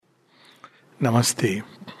Namaste.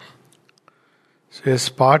 So, as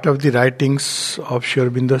part of the writings of Sri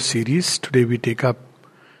Aurobindo series, today we take up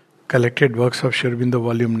collected works of Sri Aurobindo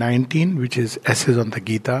volume 19, which is Essays on the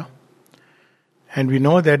Gita. And we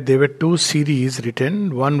know that there were two series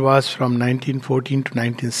written. One was from 1914 to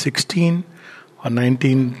 1916, or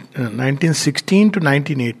 1916 to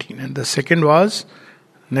 1918. And the second was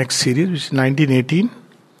next series, which is 1918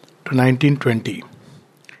 to 1920.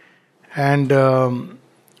 And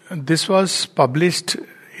this was published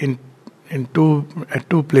at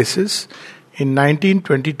two places. In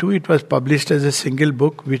 1922, it was published as a single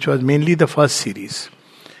book, which was mainly the first series.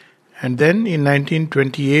 And then in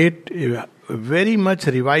 1928, a very much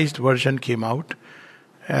revised version came out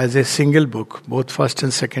as a single book, both first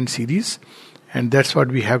and second series. And that's what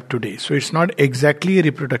we have today. So it's not exactly a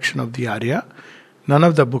reproduction of the Arya. None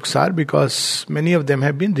of the books are, because many of them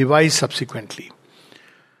have been revised subsequently.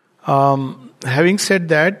 Having said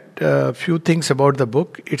that, a few things about the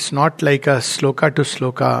book. It's not like a sloka to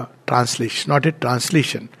sloka translation, not a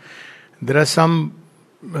translation. There are some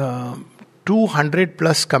 200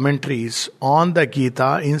 plus commentaries on the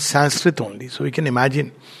Gita in Sanskrit only. So we can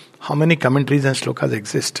imagine how many commentaries and slokas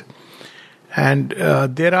exist. And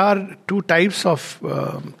there are two types of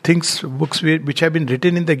books which have been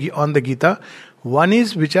written on the Gita. One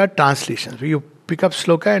is which are translations, where you pick up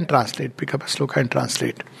sloka and translate, pick up a sloka and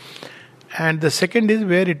translate. And the second is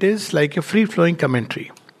where it is like a free-flowing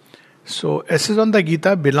commentary. So Essays on the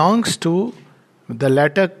Gita belongs to the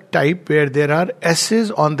latter type, where there are essays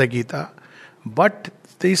on the Gita. But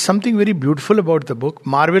there is something very beautiful about the book,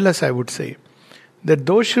 marvelous I would say, that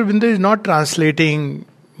though Sri Aurobindo is not translating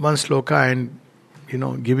one sloka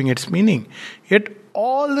and giving its meaning, yet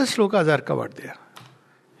all the slokas are covered there.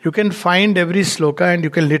 You can find every sloka and you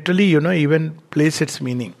can literally even place its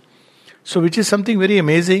meaning. So which is something very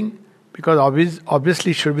amazing, because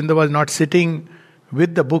obviously Sri Aurobindo was not sitting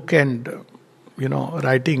with the book and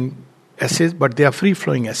writing essays, but they are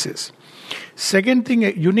free-flowing essays. Second thing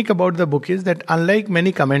unique about the book is that unlike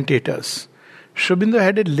many commentators, Sri Aurobindo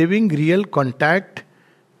had a living, real contact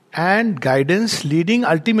and guidance, leading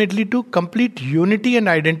ultimately to complete unity and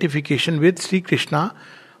identification with Sri Krishna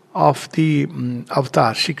of the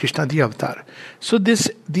avatar, Sri Krishna the avatar. So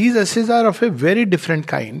these essays are of a very different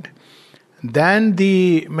kind than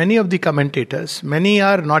many of the commentators. Many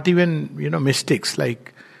are not even mystics,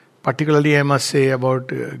 like particularly I must say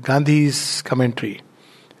about Gandhi's commentary,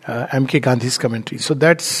 M.K. Gandhi's commentary. So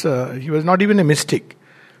that's he was not even a mystic.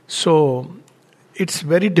 So it's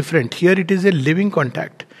very different. Here it is a living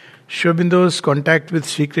contact. Sri Aurobindo's contact with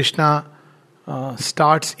Sri Krishna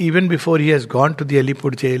starts even before he has gone to the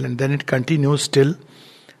Alipur jail, and then it continues till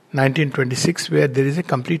 1926, where there is a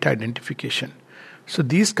complete identification. So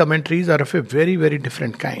these commentaries are of a very, very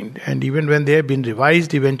different kind. And even when they have been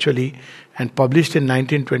revised eventually and published in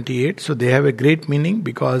 1928, so they have a great meaning,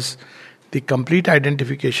 because the complete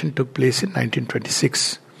identification took place in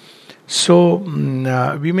 1926. So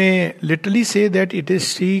we may literally say that it is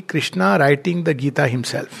Sri Krishna writing the Gita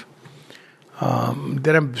himself.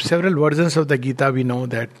 There are several versions of the Gita, we know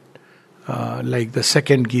that, like the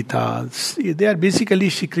second Gita. They are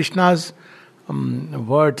basically Sri Krishna's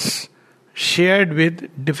words shared with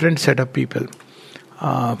different set of people.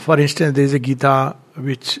 For instance, there is a Gita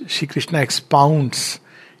which Sri Krishna expounds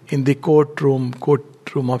in the courtroom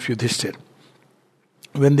of Yudhishthir,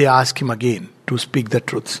 when they ask him again to speak the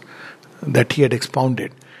truths that he had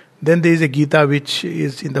expounded. Then there is a Gita which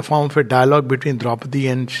is in the form of a dialogue between Draupadi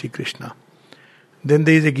and Sri Krishna. Then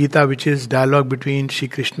there is a Gita which is dialogue between Sri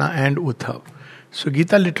Krishna and Uddhav. So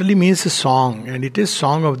Gita literally means a song, and it is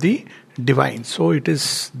song of the divine. So it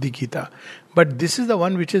is the Gita. But this is the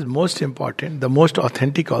one which is most important, the most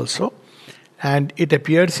authentic also. And it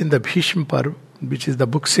appears in the Bhishma Parv, which is the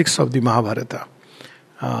book 6 of the Mahabharata.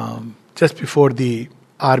 Just before the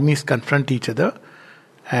armies confront each other.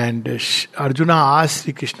 And Arjuna asks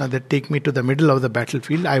Sri Krishna that take me to the middle of the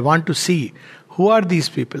battlefield. I want to see who are these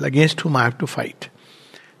people against whom I have to fight.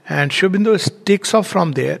 And Sri Aurobindo takes off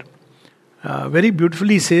from there. Very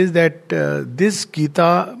beautifully says that this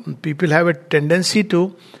Gita, people have a tendency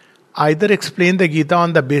to either explain the Gita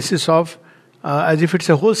on the basis of as if it's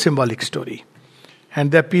a whole symbolic story.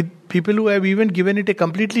 And there are people who have even given it a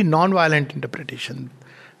completely non-violent interpretation.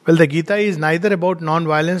 Well, the Gita is neither about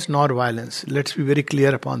non-violence nor violence. Let's be very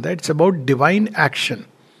clear upon that. It's about divine action.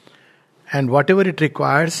 And whatever it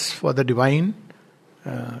requires for the divine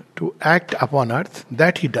to act upon earth,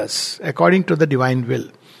 that he does, according to the divine will.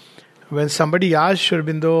 When somebody asked Sri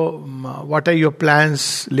Aurobindo, what are your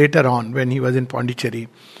plans later on when he was in Pondicherry?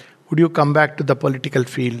 Would you come back to the political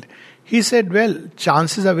field? He said, well,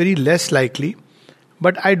 chances are very less likely,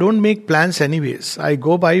 But I don't make plans anyways. I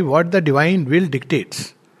go by what the divine will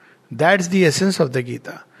dictates. That's the essence of the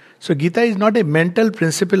Gita. So Gita is not a mental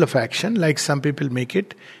principle of action like some people make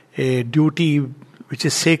it, a duty which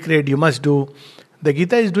is sacred, you must do. The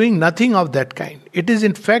Gita is doing nothing of that kind. It is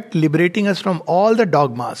in fact liberating us from all the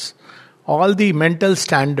dogmas, all the mental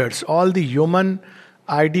standards, all the human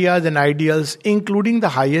ideas and ideals, including the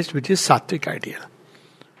highest, which is Sattvic ideal.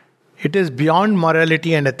 It is beyond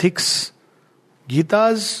morality and ethics.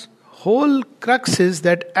 Gita's whole crux is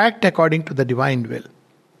that act according to the divine will,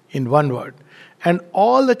 in one word. And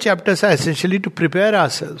all the chapters are essentially to prepare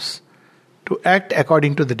ourselves to act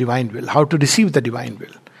according to the divine will, how to receive the divine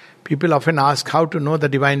will. People often ask how to know the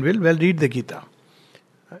divine will. Well, read the Gita.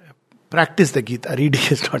 Practice the Gita. Reading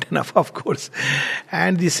is not enough, of course.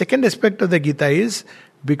 And the second aspect of the Gita is,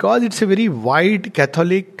 because it's a very wide,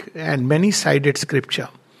 Catholic and many-sided scripture,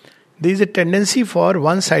 there is a tendency for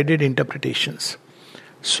one-sided interpretations.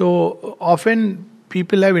 So often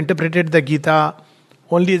people have interpreted the Gita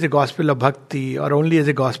only as a gospel of bhakti, or only as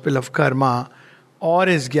a gospel of karma, or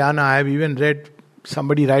as jnana. I have even read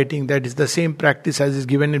somebody writing that it's the same practice as is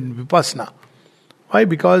given in Vipassana. Why?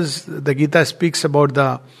 Because the Gita speaks about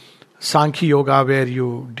the Sankhya Yoga, where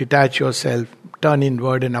you detach yourself, turn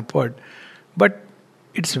inward and upward. But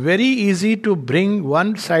it's very easy to bring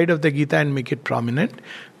one side of the Gita and make it prominent.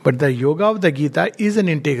 But the yoga of the Gita is an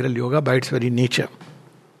integral yoga by its very nature.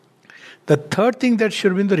 The third thing that Sri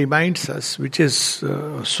Aurobindo reminds us, which is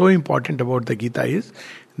so important about the Gita, is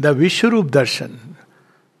the Vishwarup Darshan.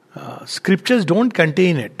 Scriptures don't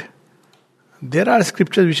contain it. There are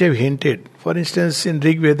scriptures which have hinted. For instance, in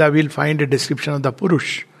Rig Veda, we'll find a description of the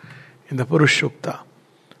Purush, in the Purush Sukta.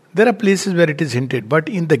 There are places where it is hinted. But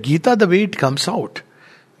in the Gita, the way it comes out,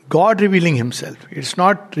 God revealing Himself. It's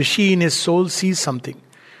not Rishi in his soul sees something.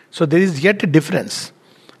 So there is yet a difference.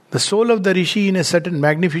 The soul of the Rishi in a certain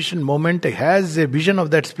magnificent moment has a vision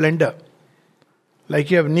of that splendor.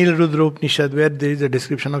 Like you have Nil Rudra Upanishad, where there is a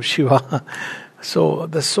description of Shiva. So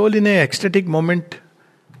the soul in an ecstatic moment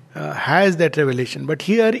has that revelation. But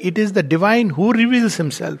here it is the divine who reveals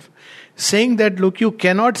Himself, saying that, look, you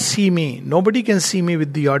cannot see me. Nobody can see me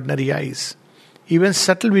with the ordinary eyes. Even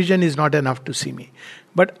subtle vision is not enough to see me.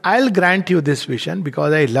 But I'll grant you this vision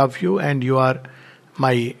because I love you and you are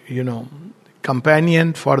my,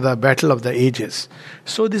 companion for the battle of the ages.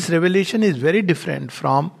 So this revelation is very different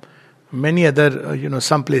from many other,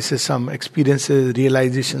 some places, some experiences,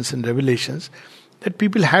 realizations and revelations that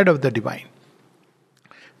people had of the divine.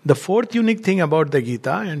 The fourth unique thing about the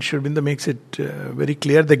Gita, and Sri Aurobindo makes it very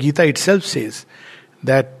clear, the Gita itself says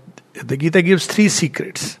that the Gita gives 3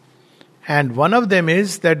 secrets. And one of them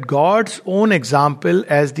is that God's own example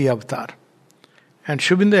as the avatar. And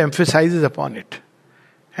Sri Aurobindo emphasizes upon it.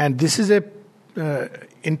 And this is a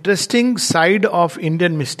interesting side of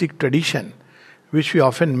Indian mystic tradition, which we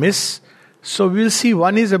often miss. So we'll see,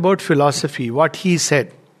 one is about philosophy, what he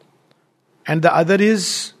said. And the other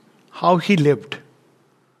is how he lived.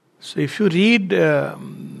 So if you read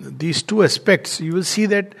these two aspects, you will see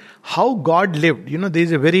that how God lived. There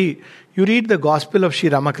is you read the Gospel of Sri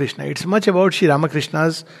Ramakrishna. It's much about Sri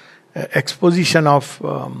Ramakrishna's exposition of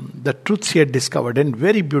the truths he had discovered, and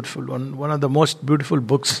very beautiful, one of the most beautiful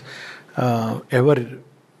books ever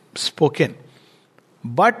spoken.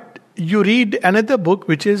 But you read another book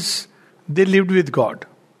which is They Lived with God.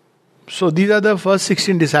 So these are the first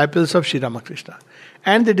 16 disciples of Sri Ramakrishna,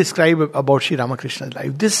 and they describe about Sri Ramakrishna's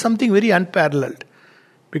life. This is something very unparalleled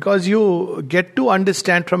because you get to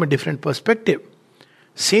understand from a different perspective.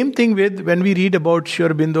 Same thing with when we read about Sri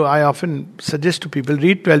Aurobindo. I often suggest to people,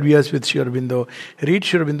 read 12 Years with Sri Aurobindo, read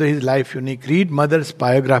Sri Aurobindo, His Life Unique, read Mother's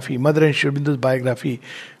biography, Mother and Sri Aurobindo's biography,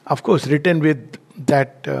 of course written with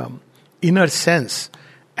that inner sense.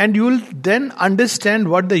 And you will then understand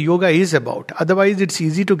what the yoga is about. Otherwise it's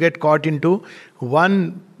easy to get caught into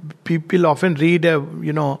one. People often read a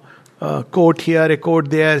quote here, a quote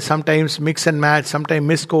there, sometimes mix and match, sometimes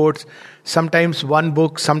misquotes, sometimes one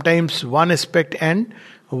book, sometimes one aspect, and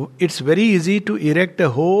it's very easy to erect a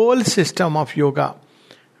whole system of yoga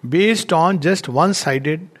based on just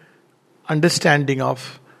one-sided understanding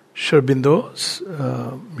of Sri Aurobindo's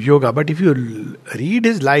yoga. But if you read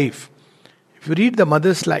his life, if you read the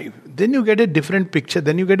mother's life, then you get a different picture,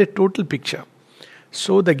 then you get a total picture.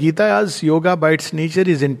 So the Gita's yoga by its nature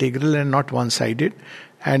is integral and not one-sided.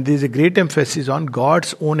 And there is a great emphasis on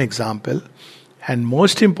God's own example. And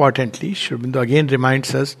most importantly, Sri Aurobindo again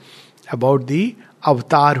reminds us about the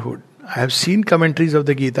avatarhood. I have seen commentaries of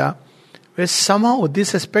the Gita where somehow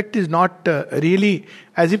this aspect is not really,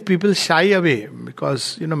 as if people shy away,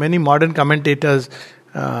 because many modern commentators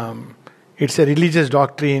it's a religious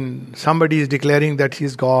doctrine. Somebody is declaring that he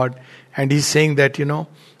is God, and he's saying that,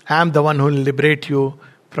 I am the one who will liberate you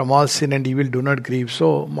from all sin and evil, do not grieve.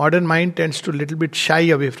 So modern mind tends to a little bit shy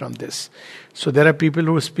away from this. So there are people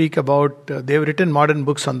who speak about, they've written modern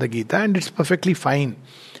books on the Gita, and it's perfectly fine,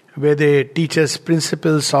 where they teach us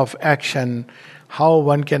principles of action, how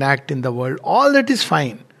one can act in the world. All that is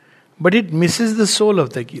fine. But it misses the soul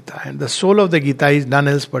of the Gita. And the soul of the Gita is none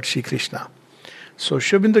else but Shri Krishna. So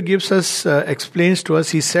Sri Aurobindo gives us, explains to us,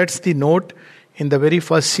 he sets the note in the very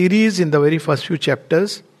first series, in the very first few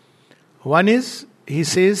chapters. One is, he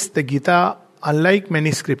says the Gita, unlike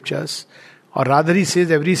many scriptures, or rather he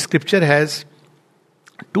says every scripture has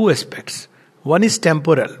two aspects. One is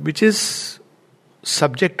temporal, which is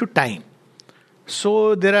subject to time.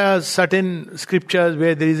 So there are certain scriptures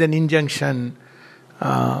where there is an injunction,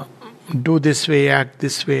 do this way, act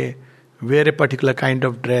this way, wear a particular kind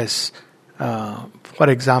of dress. For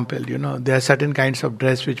example, there are certain kinds of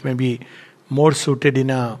dress which may be more suited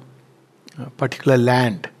in a particular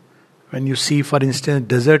land. When you see, for instance,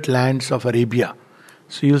 desert lands of Arabia,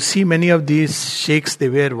 so you'll see many of these sheikhs, they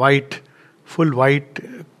wear white, full white,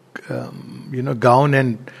 gown,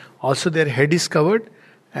 and also their head is covered,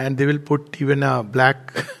 and they will put even a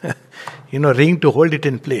black, ring to hold it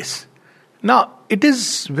in place. Now, it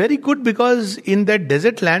is very good because in that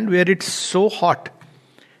desert land where it's so hot,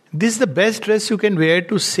 this is the best dress you can wear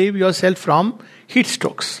to save yourself from heat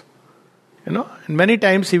strokes. And many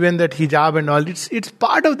times even that hijab and all, it's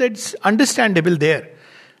part of that, it's understandable there.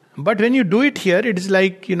 But when you do it here, it is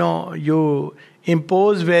like, you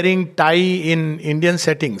impose wearing tie in Indian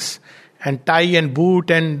settings, and tie and boot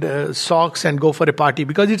and socks and go for a party,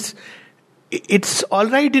 because it's all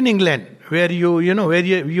right in England where you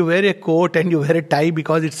wear a coat and you wear a tie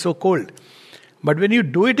because it's so cold. But when you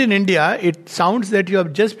do it in India, it sounds that you are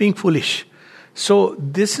just being foolish. So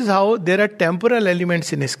this is how there are temporal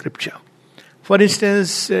elements in a scripture. For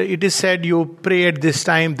instance, it is said you pray at this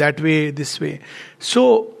time, that way, this way.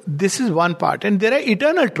 So this is one part. And there are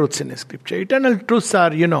eternal truths in a scripture. Eternal truths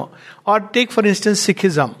are, or take for instance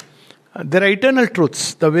Sikhism. There are eternal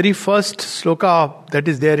truths. The very first sloka that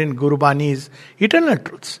is there in Guru Bani is eternal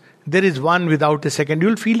truths. There is one without a second. You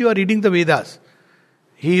will feel you are reading the Vedas.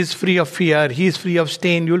 He is free of fear. He is free of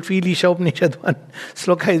stain. You will feel Isha Upanishad one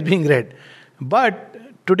sloka is being read. But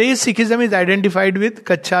today's Sikhism is identified with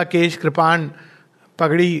Kacha, Kesh, Kripan,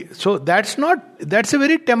 Pagdi. So that's a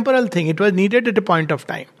very temporal thing. It was needed at a point of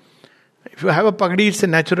time. If you have a Pagdi, it's a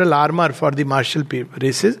natural armor for the martial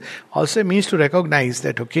races. Also it means to recognize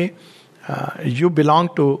that, you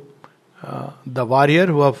belong to the warrior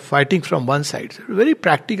who are fighting from one side. It's a very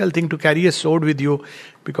practical thing to carry a sword with you,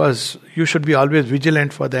 because you should be always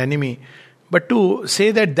vigilant for the enemy. But to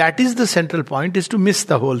say that is the central point is to miss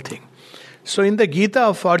the whole thing. So in the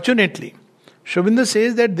Gita, fortunately, Sri Aurobindo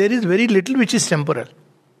says that there is very little which is temporal.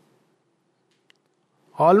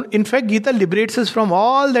 In fact, Gita liberates us from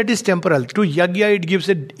all that is temporal. To Yagya, it gives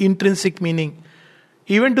an intrinsic meaning.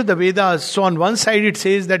 Even to the Vedas. So on one side it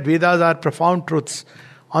says that Vedas are profound truths.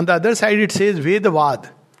 On the other side it says Vedavad.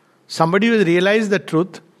 Somebody who has realized the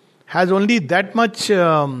truth has only that much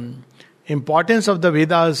importance of the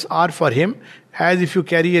Vedas are for him as if you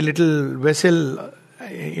carry a little vessel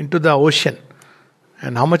into the ocean.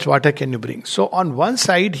 And how much water can you bring? So on one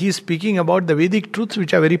side he is speaking about the Vedic truths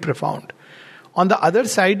which are very profound. On the other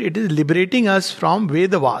side it is liberating us from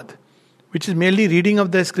Vedavad, which is merely reading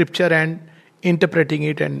of the scripture and interpreting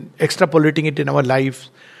it and extrapolating it in our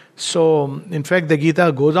lives. So in fact the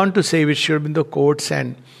Gita goes on to say, which Sri Aurobindo quotes,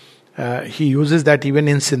 and he uses that even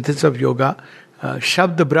in Synthesis of Yoga,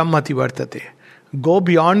 Shabd Brahmati Vartate. Go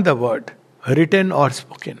beyond the word, written or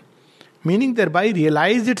spoken. Meaning thereby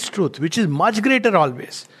realize its truth, which is much greater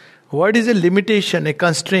always. Word is a limitation, a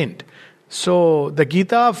constraint. So the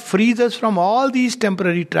Gita frees us from all these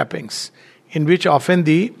temporary trappings in which often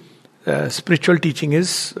the spiritual teaching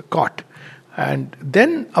is caught. And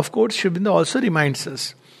then, of course, Sri Aurobindo also reminds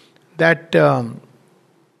us that the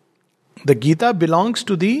Gita belongs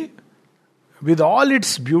to with all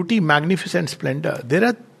its beauty, magnificent splendor.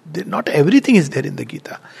 Not everything is there in the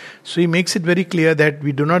Gita. So he makes it very clear that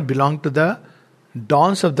we do not belong to the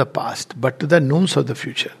dawns of the past, but to the noons of the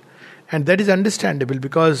future. And that is understandable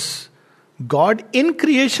because God in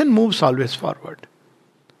creation moves always forward.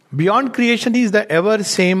 Beyond creation, He is the ever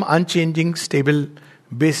same, unchanging, stable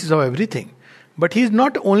basis of everything. But He is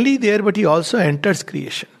not only there, but He also enters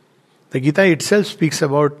creation. The Gita itself speaks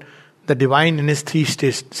about the divine in His three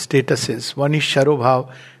statuses. One is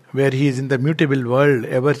Sharobhav, where He is in the mutable world,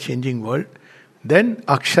 ever-changing world. Then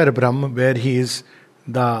Akshar Brahm, where He is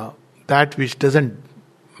that which doesn't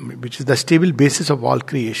which is the stable basis of all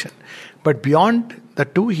creation. But beyond the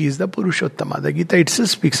two, he is the Purushottama. The Gita itself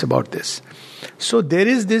speaks about this. So there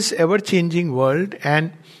is this ever-changing world,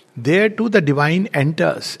 and there too the divine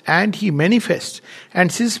enters and he manifests.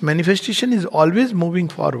 And since manifestation is always moving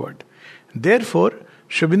forward, therefore,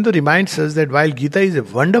 Sri Aurobindo reminds us that while Gita is a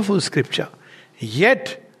wonderful scripture,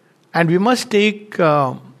 yet, and we must take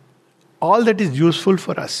all that is useful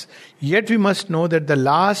for us, yet we must know that the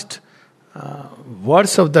last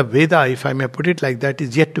verse of the Veda, if I may put it like that,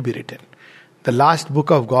 is yet to be written. The last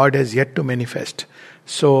book of God has yet to manifest.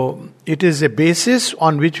 So it is a basis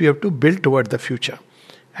on which we have to build toward the future.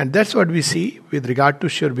 And that's what we see with regard to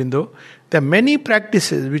Sri Aurobindo. There are many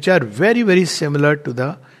practices which are very, very similar to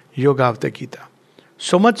the yoga of the Gita.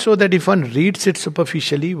 So much so that if one reads it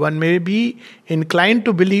superficially, one may be inclined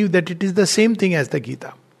to believe that it is the same thing as the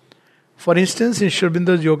Gita. For instance, in Sri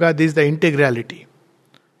Aurobindo's yoga, there is the integrality.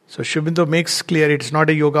 So Sri Aurobindo makes clear it's not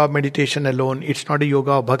a yoga of meditation alone, it's not a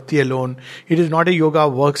yoga of bhakti alone, it is not a yoga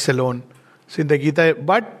of works alone. So in the Gita,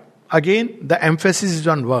 but again, the emphasis is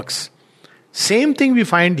on works. Same thing we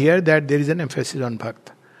find here, that there is an emphasis on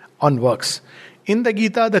bhakti, on works. In the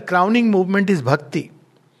Gita, the crowning movement is bhakti.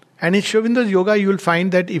 And in Sri Aurobindo's yoga, you will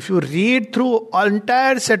find that if you read through an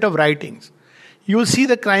entire set of writings, you will see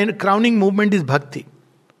the crowning movement is bhakti.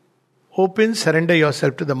 Open, surrender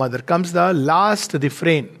yourself to the mother. Comes the last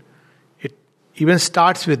refrain. It even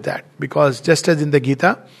starts with that. Because just as in the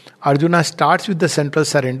Gita, Arjuna starts with the central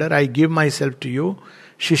surrender. I give myself to you.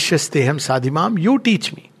 Shishyasteham sadhimam. You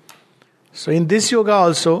teach me. So in this yoga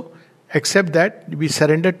also, accept that we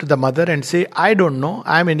surrender to the mother and say, I don't know.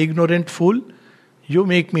 I am an ignorant fool. You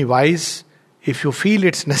make me wise. If you feel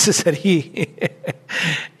it's necessary,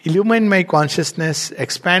 illumine my consciousness,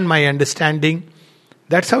 expand my understanding.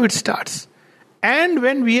 That's how it starts. And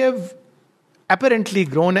when we have apparently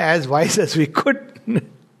grown as wise as we could,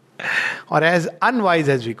 or as unwise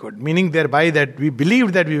as we could, meaning thereby that we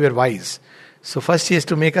believed that we were wise. So first he has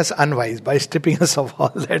to make us unwise by stripping us of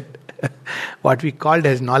all that, what we called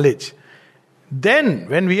as knowledge. Then,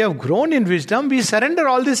 when we have grown in wisdom, we surrender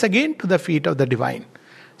all this again to the feet of the divine,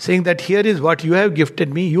 saying that here is what you have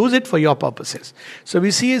gifted me, use it for your purposes. So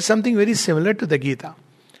we see something very similar to the Gita.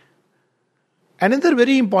 Another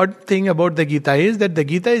very important thing about the Gita is that the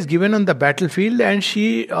Gita is given on the battlefield, and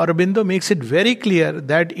Sri Aurobindo makes it very clear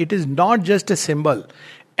that it is not just a symbol.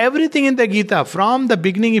 Everything in the Gita, from the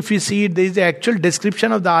beginning, if you see it, there is the actual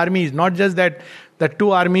description of the armies, not just that the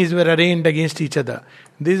two armies were arrayed against each other.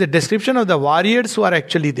 There is a description of the warriors who are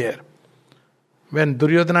actually there. When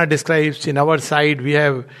Duryodhana describes, in our side we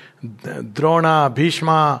have Drona,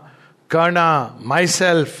 Bhishma, Karna,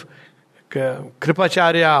 myself,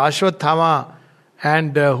 Kripacharya, Ashwathama,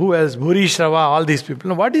 and who else? Bhurishrava, all these people.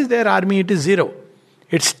 Now, what is their army? It is zero.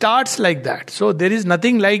 It starts like that. So there is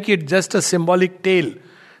nothing like it, just a symbolic tale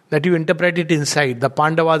that you interpret it inside. The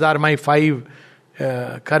Pandavas are my 5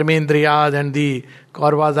 karmendriyas and the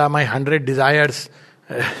Kauravas are my 100 desires.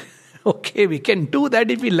 Okay, we can do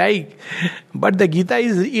that if we like. But the Gita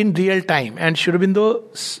is in real time. And Sri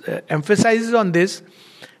Aurobindo emphasizes on this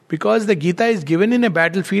because the Gita is given in a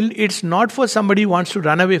battlefield. It's not for somebody who wants to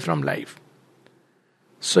run away from life.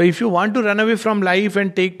 So if you want to run away from life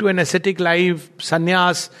and take to an ascetic life,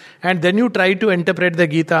 sannyas, and then you try to interpret the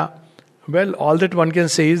Gita, well, all that one can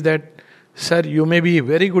say is that, sir, you may be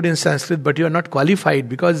very good in Sanskrit, but you are not qualified,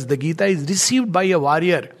 because the Gita is received by a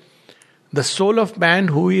warrior. The soul of man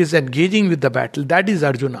who is engaging with the battle, that is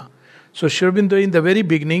Arjuna. So Sri Aurobindo in the very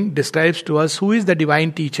beginning describes to us who is the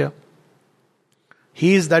divine teacher.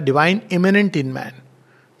 He is the divine immanent in man.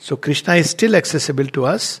 So Krishna is still accessible to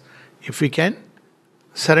us if we can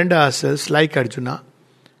surrender ourselves like Arjuna,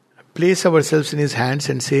 place ourselves in his hands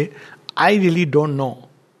and say, I really don't know,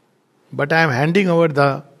 but I am handing over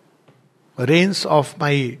the reins of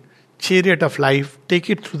my chariot of life. Take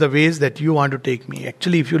it through the ways that you want to take me.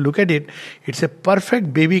 Actually, if you look at it, it's a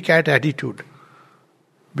perfect baby cat attitude.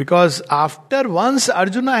 Because after once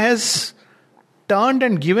Arjuna has turned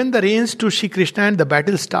and given the reins to Shri Krishna and the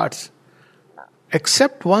battle starts,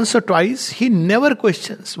 except once or twice, he never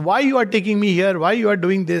questions why you are taking me here, why you are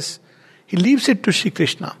doing this. He leaves it to Shri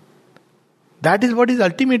Krishna. That is what is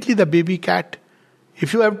ultimately the baby cat.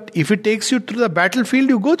 If it takes you through the battlefield,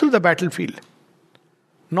 you go through the battlefield.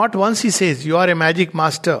 Not once he says, you are a magic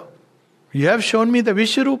master. You have shown me the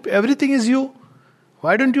Vishwarup, everything is you.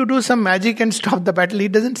 Why don't you do some magic and stop the battle? He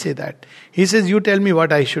doesn't say that. He says, you tell me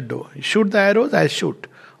what I should do. Shoot the arrows, I'll shoot.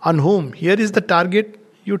 On whom? Here is the target.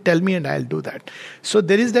 You tell me and I'll do that. So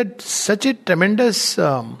there is that such a tremendous,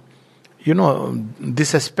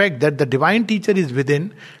 this aspect that the divine teacher is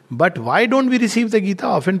within. But why don't we receive the Gita?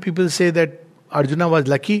 Often people say that Arjuna was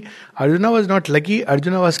lucky. Arjuna was not lucky.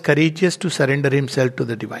 Arjuna was courageous to surrender himself to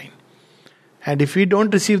the divine. And if we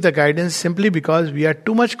don't receive the guidance simply because we are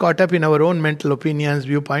too much caught up in our own mental opinions,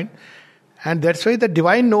 viewpoint, and that's why the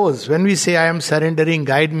divine knows when we say, I am surrendering,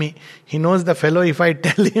 guide me. He knows the fellow, if I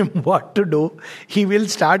tell him what to do, he will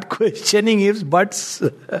start questioning his buts,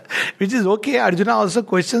 which is okay. Arjuna also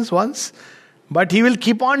questions once, but he will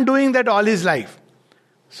keep on doing that all his life.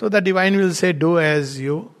 So the divine will say, do as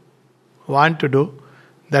you want to do.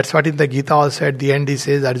 That's what in the Gita also at the end he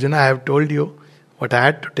says, Arjuna, I have told you what I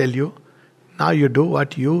had to tell you. Now you do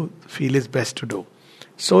what you feel is best to do.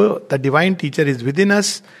 So the divine teacher is within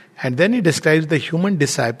us, and then he describes the human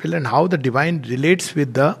disciple and how the divine relates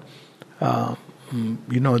with the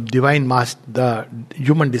divine master, the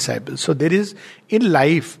human disciple. So there is in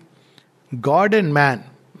life, God and man,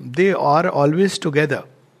 they are always together.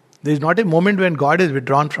 There is not a moment when God is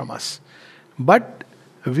withdrawn from us. But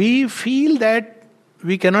we feel that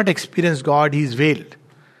we cannot experience God, He is veiled.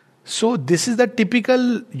 So this is the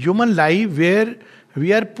typical human life where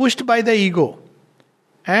we are pushed by the ego.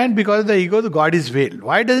 And because of the ego, the God is veiled.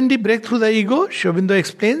 Why doesn't He break through the ego? Sri Aurobindo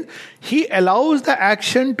explains, He allows the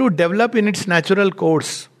action to develop in its natural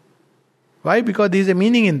course. Why? Because there is a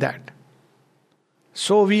meaning in that.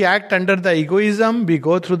 So we act under the egoism, we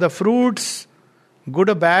go through the fruits, good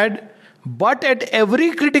or bad, but at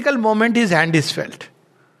every critical moment His hand is felt.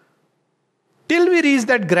 Till we reach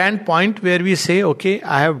that grand point where we say, okay,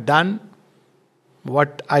 I have done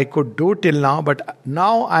what I could do till now, but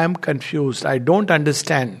now I am confused, I don't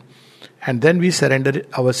understand. And then we surrender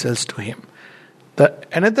ourselves to Him.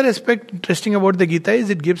 Another aspect interesting about the Gita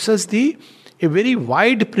is it gives us a very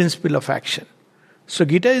wide principle of action. So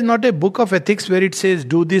Gita is not a book of ethics where it says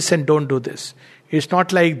do this and don't do this. It's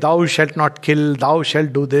not like thou shalt not kill, thou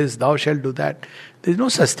shalt do this, thou shalt do that. There is no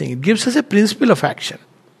such thing. It gives us a principle of action.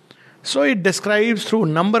 So it describes through a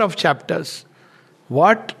number of chapters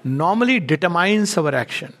what normally determines our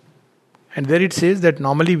action. And there it says that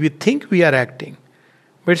normally we think we are acting,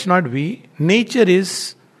 but it's not we. Nature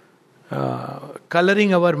is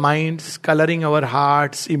coloring our minds, coloring our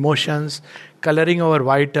hearts, emotions, coloring our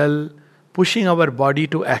vital, pushing our body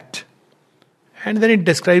to act. And then it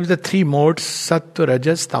describes the three modes, Sattva,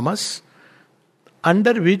 Rajas, Tamas,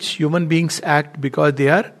 under which human beings act because they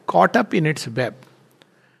are caught up in its web.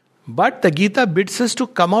 But the Gita bids us to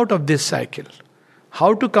come out of this cycle.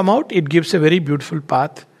 How to come out? It gives a very beautiful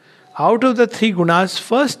path. Out of the three gunas,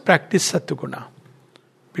 first practice Sattva-guna.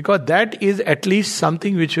 Because that is at least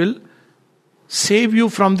something which will save you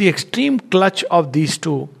from the extreme clutch of these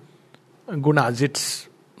two gunas.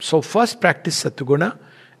 So first practice Sattva-guna,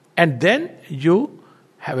 and then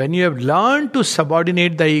when you have learned to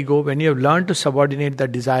subordinate the ego, when you have learned to subordinate the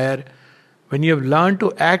desire, when you have learned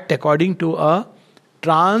to act according to a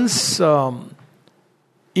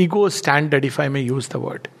ego standard, if I may use the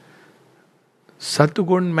word.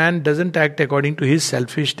 Sattva-gun man doesn't act according to his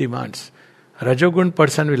selfish demands. Rajogun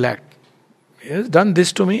person will act. He has done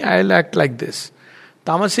this to me, I'll act like this.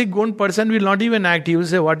 Tamasic gun person will not even act. He will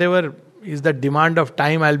say whatever is the demand of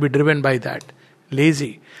time, I'll be driven by that.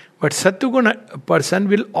 Lazy. But Sattva-gun person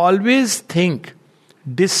will always think,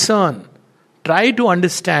 discern, try to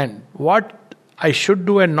understand what I should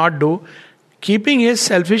do and not do, keeping his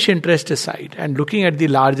selfish interest aside and looking at the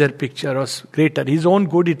larger picture or greater, his own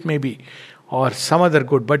good it may be, or some other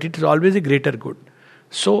good, but it is always a greater good.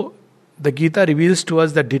 So the Gita reveals to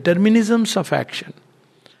us the determinisms of action,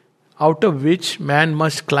 out of which man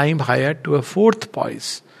must climb higher to a fourth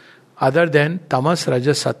poise, other than Tamas,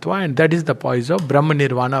 Rajas, Sattva, and that is the poise of Brahma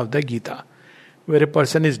Nirvana of the Gita, where a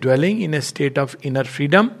person is dwelling in a state of inner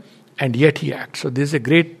freedom and yet he acts. So this is a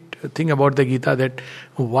great thing about the Gita, that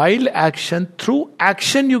while through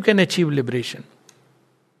action you can achieve liberation.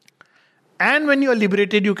 And when you are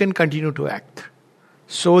liberated, you can continue to act.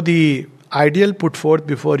 So the ideal put forth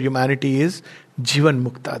before humanity is Jivan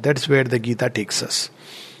Mukta. That's where the Gita takes us.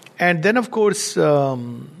 And then of course, Sri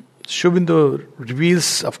Aurobindo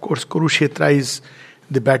reveals, of course, Kurukshetra is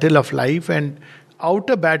the battle of life, and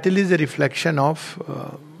outer battle is a reflection of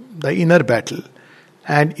the inner battle.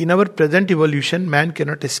 And in our present evolution, man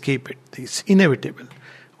cannot escape it. It's inevitable.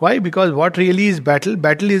 Why? Because what really is battle?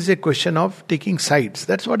 Battle is a question of taking sides.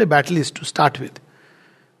 That's what a battle is to start with.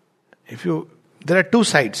 There are two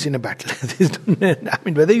sides in a battle. I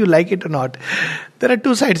mean, whether you like it or not, there are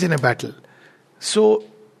two sides in a battle. So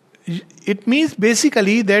it means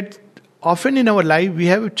basically that often in our life we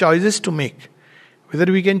have choices to make.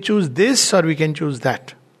 Whether we can choose this or we can choose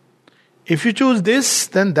that. If you choose this,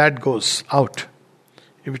 then that goes out.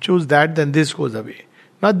 If you choose that, then this goes away.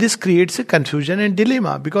 Now this creates a confusion and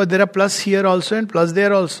dilemma, because there are plus here also and plus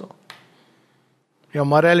there also. Your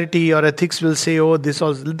morality or ethics will say, oh, this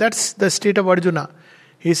also. That's the state of Arjuna.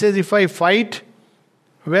 He says, if I fight,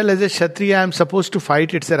 well, as a Kshatriya, I am supposed to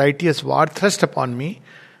fight. It's a righteous war thrust upon me.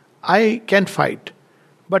 I can fight.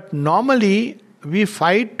 But normally, we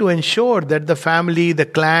fight to ensure that the family, the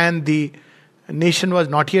clan, the nation was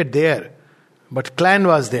not yet there. But clan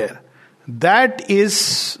was there. That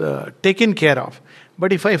is taken care of.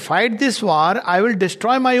 But if I fight this war, I will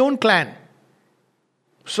destroy my own clan.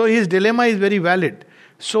 So his dilemma is very valid.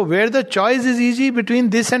 So where the choice is easy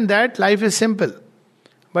between this and that, life is simple.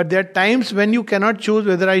 But there are times when you cannot choose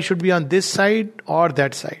whether I should be on this side or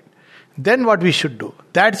that side. Then what we should do?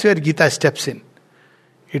 That's where Gita steps in.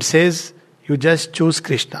 It says, you just choose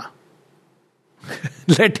Krishna.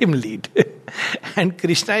 Let him lead. And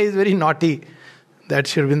Krishna is very naughty. That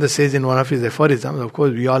Sri Aurobindo says in one of his aphorisms. Of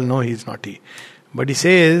course, we all know he is naughty. But he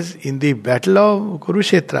says, in the battle of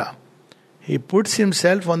Kurukshetra, he puts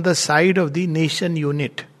himself on the side of the nation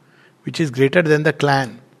unit, which is greater than the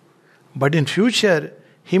clan. But in future,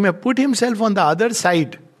 he may put himself on the other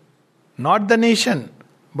side, not the nation,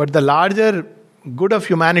 but the larger good of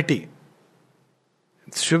humanity.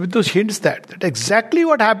 Sri Aurobindo hints that exactly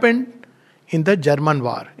what happened in the German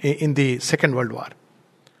war, in the Second World War.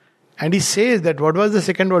 And he says that what was the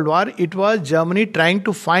Second World War? It was Germany trying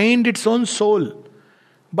to find its own soul,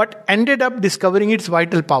 but ended up discovering its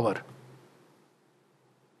vital power.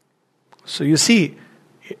 So you see,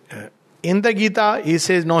 in the Gita, he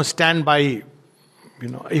says, no, stand by.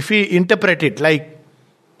 If we interpret it like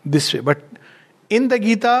this way. But in the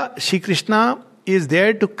Gita, Shri Krishna is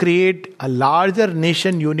there to create a larger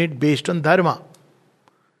nation unit based on dharma.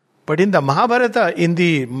 But in the Mahabharata, in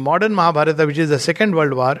the modern Mahabharata, which is the Second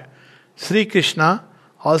World War, Sri Krishna,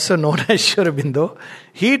 also known as Sri Aurobindo,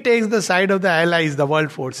 he takes the side of the allies, the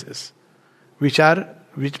world forces, which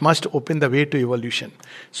must open the way to evolution.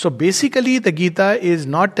 So basically the Gita is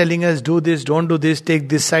not telling us do this, don't do this, take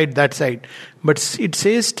this side, that side. But it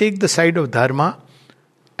says take the side of dharma,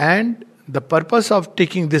 and the purpose of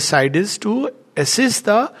taking this side is to assist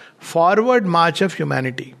the forward march of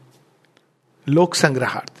humanity. Lok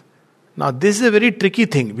Sangrahart. Now this is a very tricky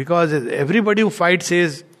thing, because everybody who fights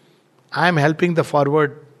says, I am helping the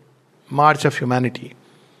forward march of humanity.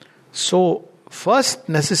 So first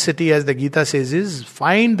necessity, as the Gita says, is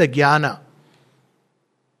find the jnana.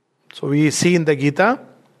 So we see in the Gita,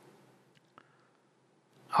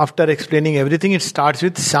 after explaining everything, it starts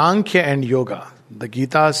with Sankhya and Yoga. The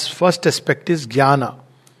Gita's first aspect is jnana.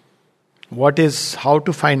 What is, how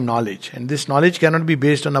to find knowledge. And this knowledge cannot be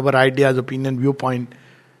based on our ideas, opinion, viewpoint.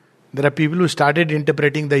 There are people who started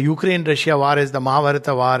interpreting the Ukraine-Russia war as the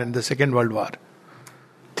Mahabharata war and the Second World War.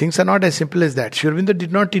 Things are not as simple as that. Sri Aurobindo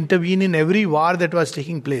did not intervene in every war that was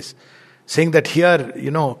taking place, saying that here,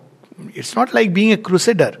 it's not like being a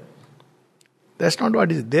crusader. That's not what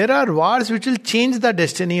it is. There are wars which will change the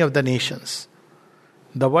destiny of the nations.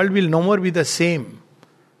 The world will no more be the same.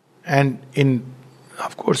 And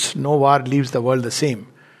of course, no war leaves the world the same.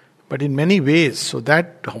 But in many ways, so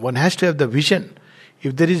that one has to have the vision.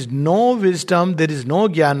 If there is no wisdom, there is no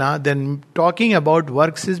jnana, then talking about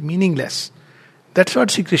works is meaningless. That's what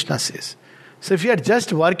Sri Krishna says. So if we are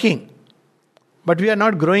just working, but we are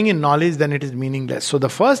not growing in knowledge, then it is meaningless. So the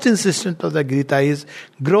first insistence of the Gita is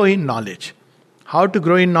grow in knowledge. How to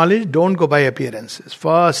grow in knowledge? Don't go by appearances.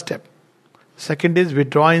 First step. Second is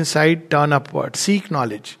withdraw inside, turn upward. Seek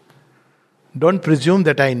knowledge. Don't presume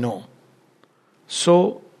that I know.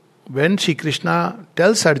 So when Sri Krishna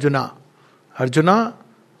tells Arjuna,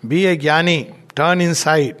 be a jnani, turn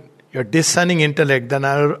inside, your discerning intellect, then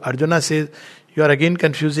Arjuna says, you are again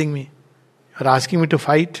confusing me. You are asking me to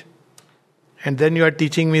fight. And then you are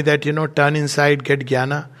teaching me that, turn inside, get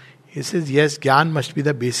jnana. He says, yes, jnana must be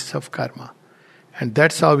the basis of karma. And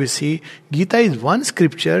that's how we see Gita is one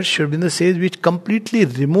scripture, Sri Aurobindo says, which completely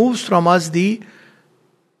removes from us the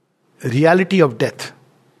reality of death.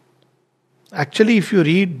 Actually, if you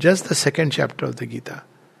read just the second chapter of the Gita,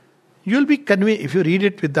 you will be convinced if you read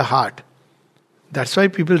it with the heart. That's why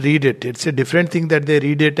people read it. It's a different thing that they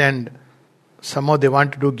read it and somehow they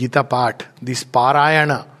want to do Gita part. This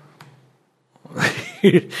Parayana.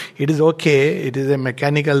 It is okay. It is a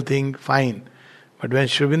mechanical thing. Fine. But when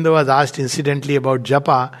Sri Aurobindo was asked incidentally about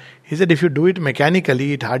japa, he said if you do it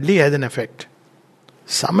mechanically, it hardly has an effect.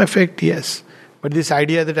 Some effect, yes. But this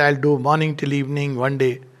idea that I'll do morning till evening, one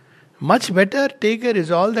day, much better take a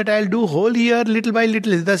resolve that I'll do whole year little by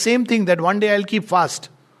little. It's the same thing that one day I'll keep fast.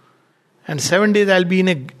 And 7 days I'll be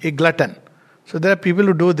in a glutton. So there are people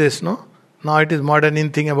who do this, no? Now it is modern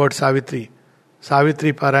in thing about Savitri.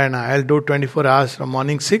 Savitri Parayana. I'll do 24 hours from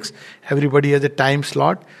morning 6. Everybody has a time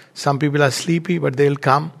slot. Some people are sleepy, but they'll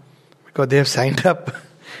come because they have signed up.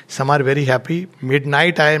 Some are very happy.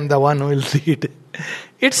 Midnight, I am the one who will read.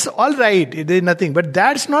 It's all right. It is nothing. But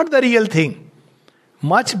that's not the real thing.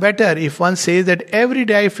 Much better if one says that every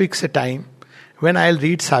day I fix a time when I'll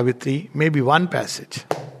read Savitri, maybe one passage.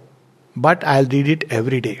 But I'll read it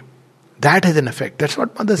every day. That has an effect. That's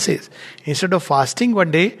what Mother says. Instead of fasting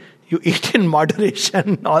one day, you eat in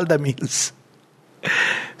moderation all the meals.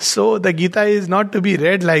 So the Gita is not to be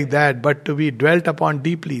read like that, but to be dwelt upon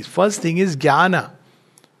deeply. First thing is jnana.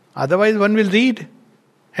 Otherwise one will read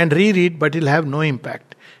and reread, but it will have no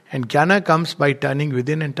impact. And jnana comes by turning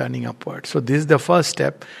within and turning upward. So this is the first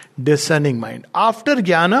step, discerning mind. After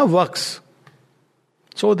jnana, works.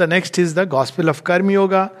 So the next is the gospel of Karma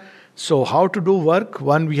Yoga. So how to do work?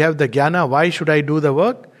 One, we have the jnana. Why should I do the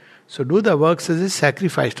work? So do the works as a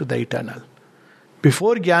sacrifice to the eternal.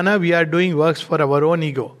 Before jnana, we are doing works for our own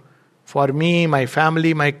ego. For me, my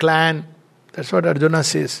family, my clan. That's what Arjuna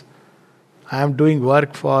says. I am doing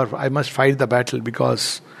work for, I must fight the battle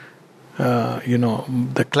because,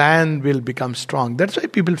 the clan will become strong. That's why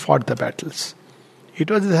people fought the battles.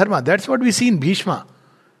 It was the dharma. That's what we see in Bhishma.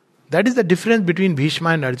 That is the difference between Bhishma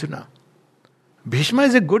and Arjuna. Bhishma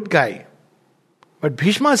is a good guy. But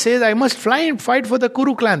Bhishma says, I must fly and fight for the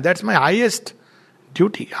Kuru clan. That's my highest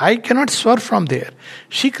duty. I cannot swerve from there.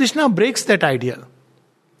 Shri Krishna breaks that ideal.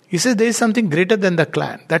 He says there is something greater than the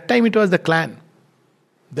clan. That time it was the clan.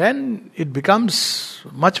 Then it becomes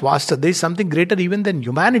much vaster. There is something greater even than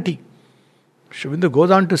humanity. Sri Aurobindo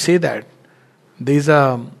goes on to say that. There is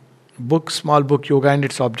a book, small book, Yoga and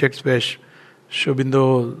its Objects, where Sri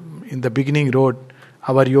Aurobindo in the beginning wrote,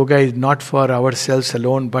 our yoga is not for ourselves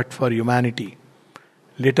alone, but for humanity.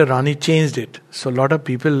 Later on he changed it. So a lot of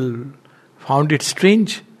people found it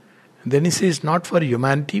strange. Then he says, not for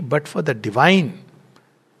humanity, but for the divine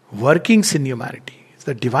workings in humanity. It's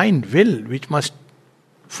the divine will which must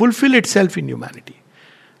fulfill itself in humanity.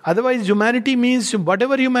 Otherwise, humanity means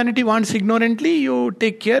whatever humanity wants ignorantly, you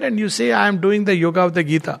take care and you say, I am doing the yoga of the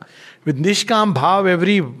Gita. With Nishkam Bhav,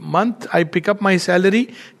 every month I pick up my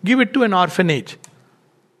salary, give it to an orphanage.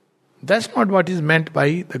 That's not what is meant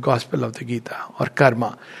by the gospel of the Gita or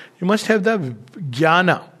karma. You must have the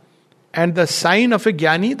jnana. And the sign of a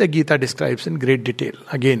jnani, the Gita describes in great detail.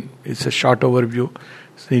 Again, it's a short overview,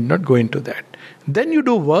 so I need not go into that. Then you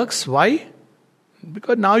do works. Why?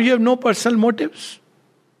 Because now you have no personal motives.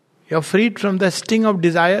 You are freed from the sting of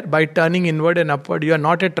desire by turning inward and upward. You are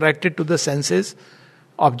not attracted to the senses,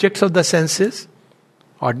 objects of the senses.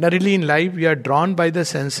 Ordinarily in life, we are drawn by the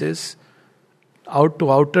senses out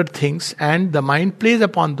to outer things, and the mind plays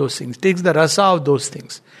upon those things, takes the rasa of those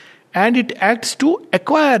things, and it acts to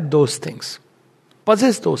acquire those things,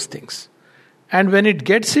 possess those things. And when it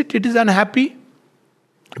gets it, it is unhappy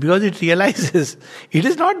because it realizes it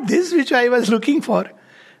is not this which I was looking for.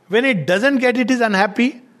 When it doesn't get it, is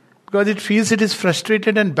unhappy because it feels it is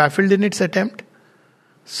frustrated and baffled in its attempt.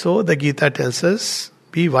 So the Gita tells us,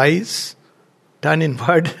 be wise, turn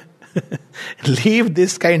inward, leave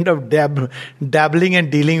this kind of dabbling and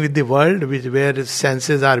dealing with the world where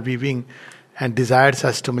senses are weaving and desires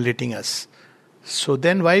are stimulating us. So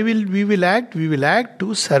then why will we will act? We will act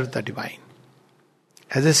to serve the divine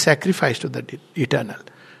as a sacrifice to the eternal.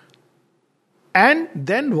 And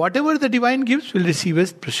then whatever the divine gives will receive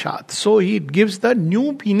as prasad. So he gives the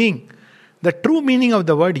new meaning, the true meaning of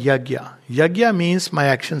the word yajna. Yajna means my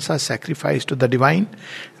actions are sacrificed to the divine.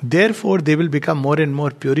 Therefore they will become more and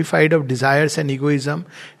more purified of desires and egoism.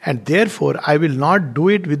 And therefore I will not do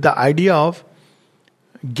it with the idea of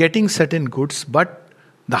getting certain goods, but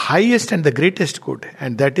the highest and the greatest good.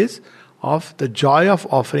 And that is of the joy of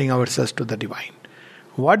offering ourselves to the divine.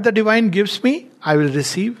 What the divine gives me, I will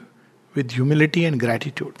receive with humility and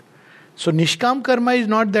gratitude. So Nishkam Karma is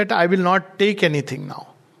not that I will not take anything now.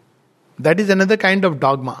 That is another kind of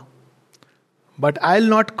dogma. But I'll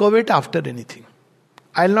not covet after anything.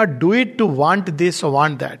 I'll not do it to want this or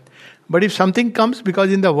want that. But if something comes,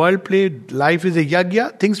 because in the world play, life is a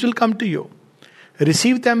yajna, things will come to you.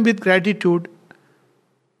 Receive them with gratitude.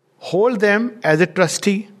 Hold them as a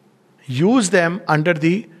trustee. Use them under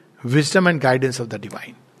the wisdom and guidance of the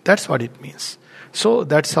divine. That's what it means. So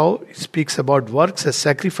that's how it speaks about works as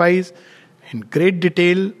sacrifice in great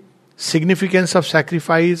detail, significance of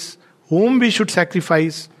sacrifice, whom we should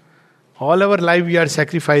sacrifice. All our life we are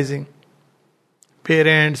sacrificing.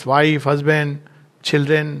 Parents, wife, husband,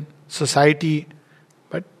 children, society.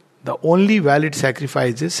 But the only valid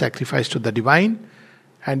sacrifice is sacrifice to the divine,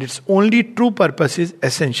 and its only true purpose is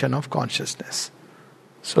ascension of consciousness.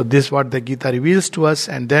 So this is what the Gita reveals to us.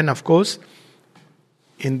 And then of course,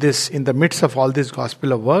 in the midst of all this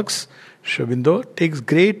gospel of works, Sri Aurobindo takes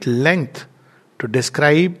great length to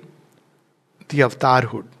describe the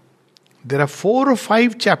avatarhood. There are 4 or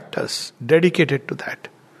 5 chapters dedicated to that.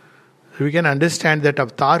 So we can understand that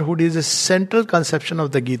avatarhood is a central conception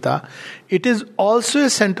of the Gita. It is also a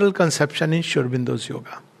central conception in Sri Aurobindo's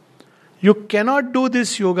yoga. You cannot do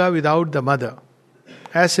this yoga without the mother.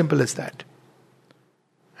 As simple as that.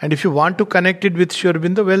 And if you want to connect it with Sri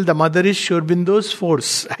Aurobindo, well, the mother is Sri Aurobindo's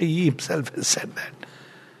force. He himself has said that.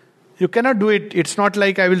 You cannot do it. It's not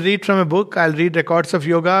like I will read from a book, I'll read records of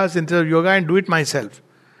yogas, instead of yoga, and do it myself.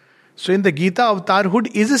 So in the Gita, avatarhood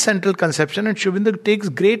is a central conception, and Sri Aurobindo takes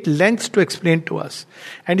great lengths to explain to us.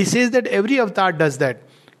 And he says that every avatar does that.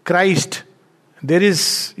 Christ, there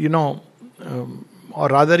is, or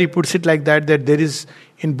rather he puts it like that there is,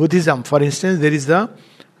 in Buddhism, for instance, there is the,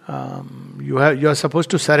 you are supposed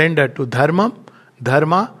to surrender to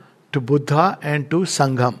dharma, to Buddha, and to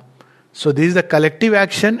Sangham. So this is the collective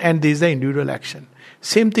action and this is the individual action.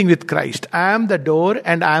 Same thing with Christ. I am the door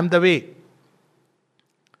and I am the way.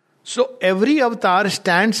 So every avatar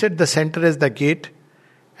stands at the center as the gate,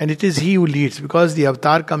 and it is he who leads, because the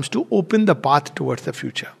avatar comes to open the path towards the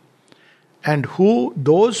future. And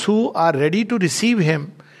those who are ready to receive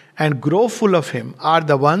him and grow full of him are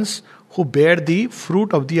the ones who bear the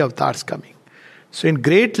fruit of the avatar's coming. So in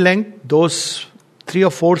great length, those 3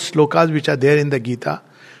 or 4 slokas which are there in the Gita,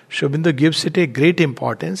 Sri Aurobindo gives it a great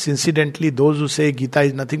importance. Incidentally, those who say Gita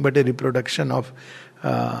is nothing but a reproduction of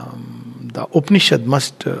the Upanishad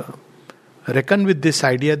must reckon with this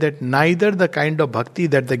idea that neither the kind of bhakti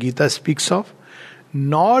that the Gita speaks of,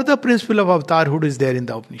 nor the principle of avatarhood is there in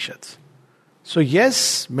the Upanishads. So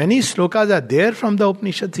yes, many slokas are there from the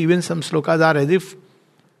Upanishads, even some slokas are as if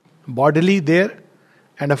bodily there.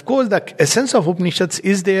 And of course the essence of Upanishads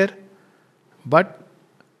is there, but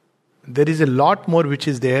there is a lot more which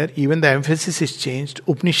is there. Even the emphasis is changed.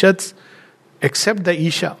 Upanishads, except the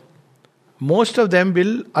Isha, most of them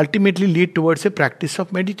will ultimately lead towards a practice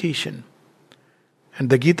of meditation. And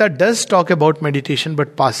the Gita does talk about meditation,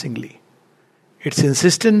 but passingly. Its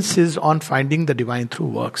insistence is on finding the divine through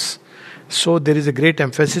works. So there is a great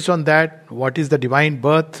emphasis on that. What is the divine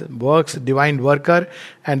birth, works, divine worker,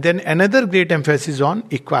 and then another great emphasis on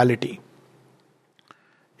equality.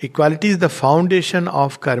 Equality is the foundation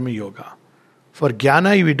of Karma Yoga. For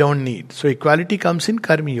Jnana we don't need. So equality comes in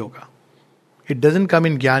Karma Yoga. It doesn't come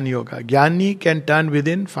in Jnana Yoga. Jnani can turn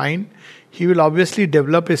within, fine. He will obviously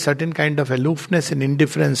develop a certain kind of aloofness and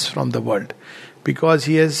indifference from the world, because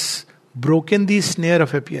he has broken the snare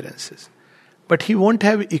of appearances. But he won't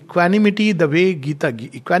have equanimity the way Gita.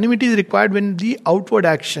 Equanimity is required when the outward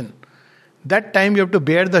action. That time you have to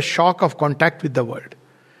bear the shock of contact with the world.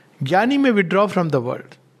 Jnani may withdraw from the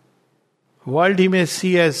world. World he may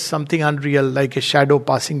see as something unreal, like a shadow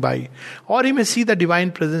passing by. Or he may see the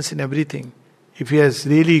divine presence in everything, if he has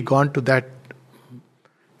really gone to that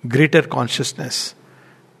greater consciousness.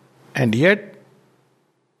 And yet,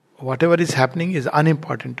 whatever is happening is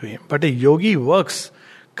unimportant to him. But a yogi works,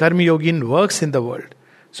 Karma Yogin works in the world.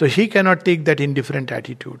 So he cannot take that indifferent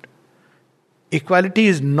attitude. Equality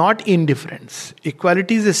is not indifference.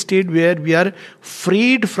 Equality is a state where we are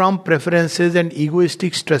freed from preferences and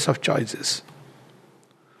egoistic stress of choices.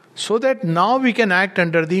 So that now we can act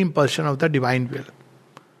under the impulsion of the divine will.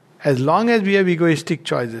 As long as we have egoistic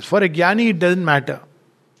choices. For a jnani it doesn't matter.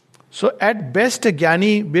 So at best a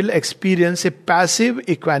jnani will experience a passive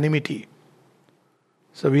equanimity.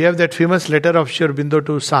 So we have that famous letter of Sri Aurobindo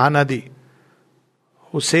to Sahanadi,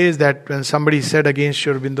 who says that when somebody said against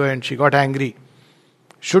Sri Aurobindo and she got angry,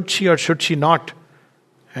 should she or should she not?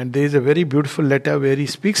 And there is a very beautiful letter where he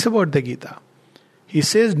speaks about the Gita. He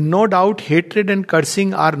says, no doubt hatred and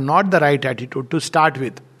cursing are not the right attitude to start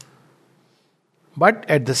with. But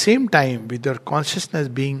at the same time, with your consciousness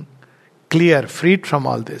being clear, freed from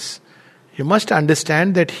all this, you must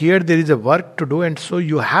understand that here there is a work to do, and so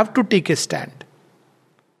you have to take a stand.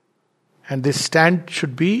 And this stand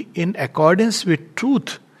should be in accordance with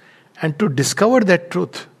truth. And to discover that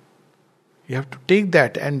truth, you have to take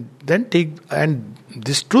that and then take, and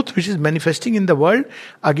this truth which is manifesting in the world,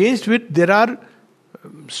 against which there are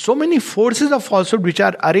so many forces of falsehood which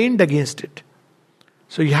are arraigned against it.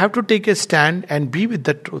 So you have to take a stand and be with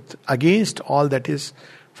the truth against all that is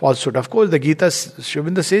falsehood. Of course, the Gita, Sri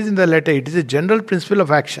Aurobindo says in the letter, it is a general principle of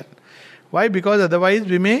action. Why? Because otherwise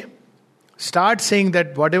we may start saying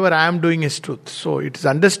that whatever I am doing is truth. So it is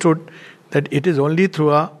understood that it is only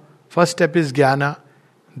through a first step is jnana,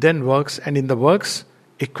 then works, and in the works,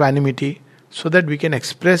 equanimity, so that we can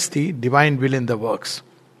express the divine will in the works.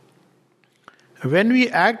 When we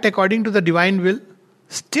act according to the divine will,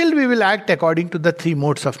 still we will act according to the 3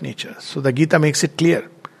 modes of nature. So the Gita makes it clear.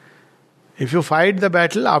 If you fight the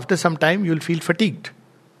battle, after some time you will feel fatigued.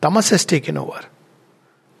 Tamas has taken over.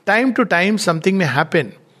 Time to time something may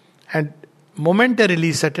happen, and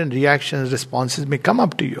momentarily certain reactions, responses may come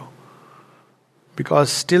up to you.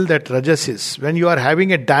 Because still that rajas is. When you are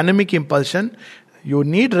having a dynamic impulsion, you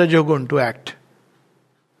need rajogun to act.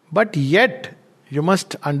 But yet, you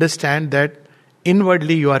must understand that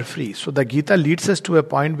inwardly you are free. So the Gita leads us to a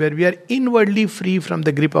point where we are inwardly free from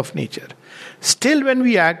the grip of nature. Still when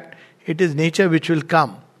we act, it is nature which will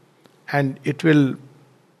come. And it will,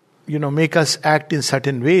 make us act in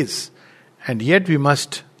certain ways. And yet we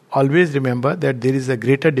must always remember that there is a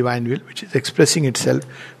greater divine will which is expressing itself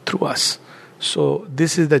through us. So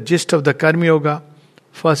this is the gist of the Karma Yoga,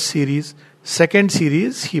 first series. Second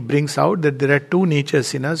series, he brings out that there are two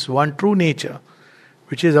natures in us. One true nature,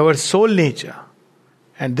 which is our soul nature.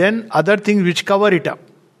 And then other things which cover it up.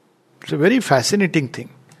 It's a very fascinating thing.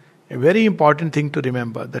 A very important thing to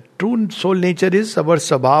remember. The true soul nature is our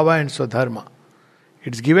Svabhava and Swadharma.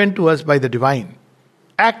 It's given to us by the divine.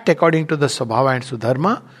 Act according to the Svabhava and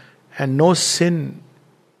Swadharma, and no sin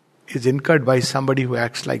is incurred by somebody who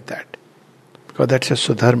acts like that. Because that's a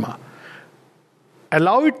Swadharma.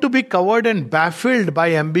 Allow it to be covered and baffled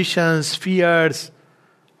by ambitions, fears,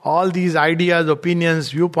 all these ideas,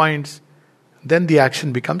 opinions, viewpoints, then the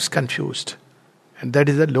action becomes confused. And that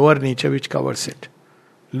is the lower nature which covers it.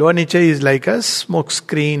 Lower nature is like a smoke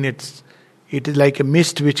screen, it is like a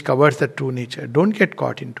mist which covers the true nature. Don't get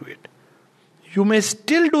caught into it. You may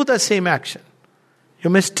still do the same action. You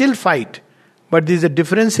may still fight. But there is a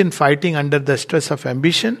difference in fighting under the stress of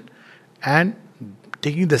ambition and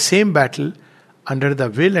taking the same battle under the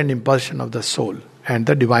will and impulsion of the soul and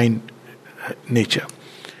the divine nature.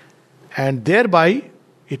 And thereby,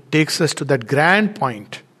 it takes us to that grand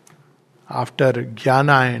point. After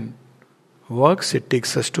jnana and works, it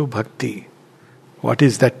takes us to bhakti. What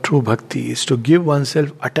is that true bhakti? Is to give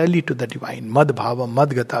oneself utterly to the divine. Mad bhava,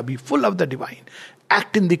 mad gata, be full of the divine.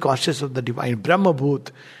 Act in the consciousness of the divine. Brahma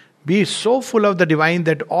bhut. Be so full of the divine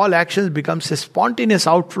that all actions becomes a spontaneous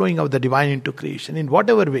outflowing of the divine into creation in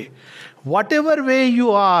whatever way. Whatever way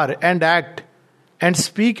you are and act and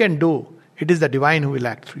speak and do, it is the divine who will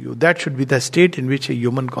act through you. That should be the state in which a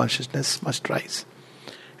human consciousness must rise.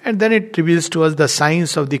 And then it reveals to us the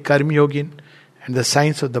science of the Karma Yogin and the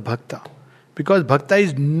science of the Bhakta. Because Bhakta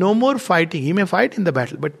is no more fighting. He may fight in the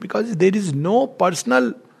battle, but because there is no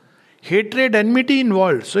personal hatred, enmity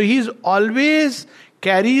involved. So he is always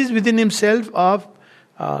carries within himself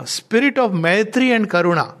a spirit of Maitri and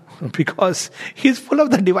Karuna. Because he is full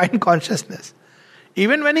of the divine consciousness.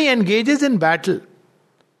 Even when he engages in battle,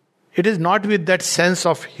 it is not with that sense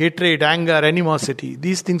of hatred, anger, animosity.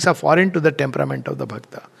 These things are foreign to the temperament of the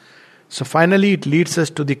Bhakta. So finally it leads us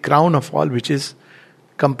to the crown of all, which is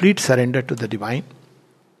complete surrender to the divine.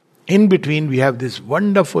 In between we have this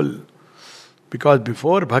wonderful, because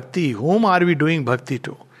before bhakti, whom are we doing bhakti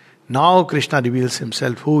to? Now Krishna reveals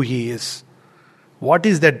himself, who he is. What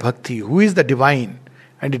is that bhakti? Who is the divine?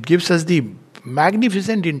 And it gives us the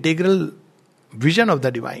magnificent integral vision of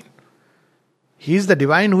the divine. He is the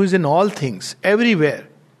divine who is in all things, everywhere.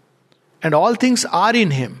 And all things are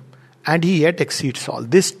in him. And he yet exceeds all.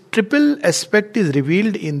 This triple aspect is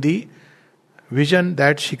revealed in the vision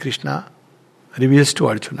that Shri Krishna reveals to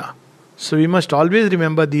Arjuna. So we must always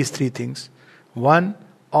remember these three things. One,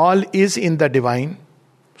 all is in the divine.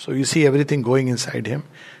 So you see everything going inside him.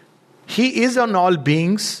 He is on all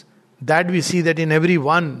beings. That we see that in every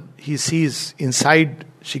one he sees inside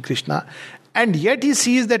Shri Krishna. And yet he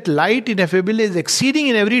sees that light ineffable is exceeding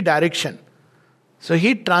in every direction. So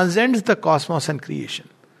he transcends the cosmos and creation.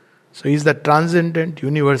 So he is the transcendent,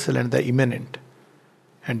 universal and the immanent.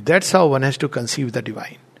 And that's how one has to conceive the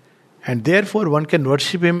divine. And therefore one can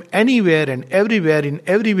worship him anywhere and everywhere in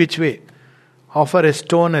every which way. Offer a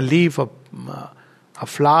stone, a leaf, a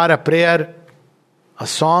flower, a prayer, a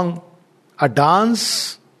song, a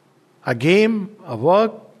dance, a game, a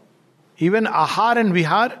work, even ahar and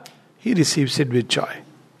vihar, he receives it with joy.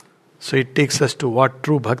 So it takes us to what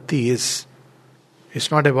true bhakti is. It's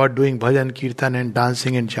not about doing bhajan, kirtan and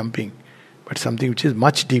dancing and jumping, but something which is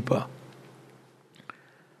much deeper.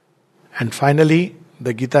 And finally,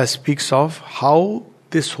 the Gita speaks of how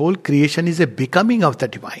this whole creation is a becoming of the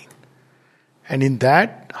divine. And in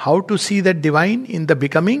that, how to see that divine in the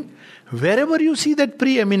becoming, wherever you see that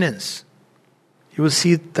preeminence, you will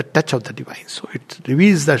see the touch of the divine. So it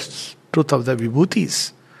reveals the truth of the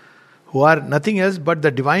vibhutis, who are nothing else but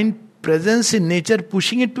the divine presence in nature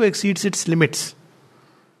pushing it to exceed its limits.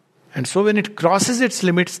 And so when it crosses its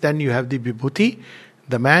limits, then you have the vibhuti,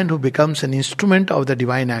 the man who becomes an instrument of the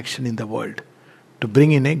divine action in the world to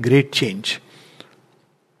bring in a great change.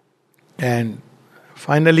 And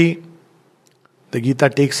finally, The Gita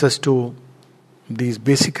takes us to these,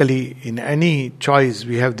 basically in any choice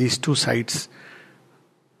we have these two sides,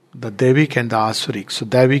 the Devik and the Asurik. So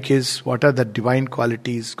Devik is what are the divine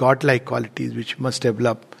qualities, godlike qualities which we must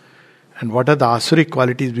develop, and what are the Asuric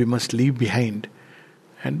qualities we must leave behind.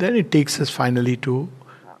 And then it takes us finally to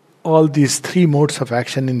all these three modes of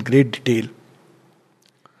action in great detail,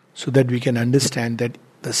 so that we can understand that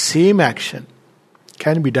the same action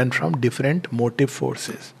can be done from different motive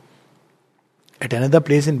forces. At another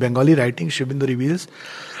place in Bengali writing, Sri Aurobindo reveals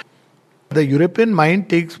the European mind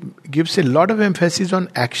gives a lot of emphasis on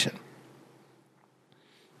action.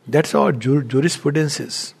 That's how jurisprudence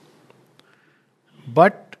is.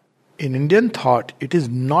 But in Indian thought, it is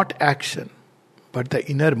not action, but the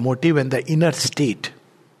inner motive and the inner state.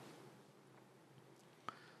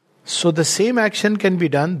 So the same action can be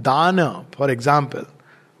done, dana, for example,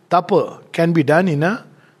 tapa can be done in a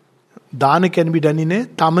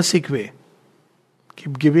tamasic way.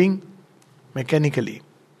 Keep giving mechanically.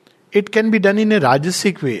 It can be done in a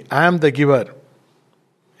rajasic way. I am the giver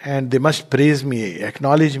and they must praise me,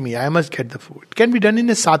 acknowledge me, I must get the food. It can be done in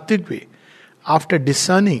a sattvic way, after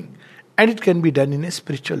discerning, and it can be done in a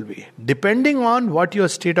spiritual way. Depending on what your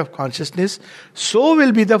state of consciousness, so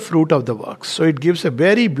will be the fruit of the works. So it gives a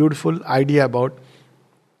very beautiful idea about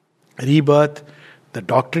rebirth, the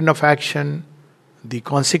doctrine of action, the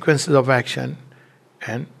consequences of action,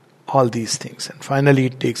 and all these things. And finally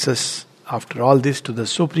it takes us, after all this, to the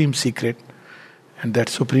supreme secret. And that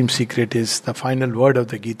supreme secret is the final word of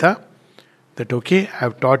the Gita. That okay, I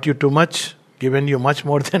have taught you too much, given you much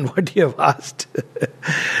more than what you have asked.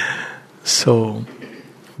 So,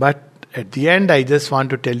 but at the end I just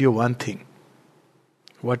want to tell you one thing.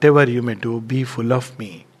 Whatever you may do, be full of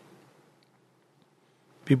me.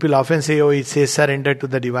 People often say, oh, it says surrender to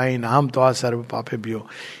the divine. Aham tva sarva papebhyo.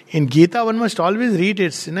 In Gita, one must always read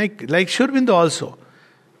it. Like Sri Aurobindo also.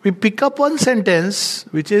 We pick up one sentence,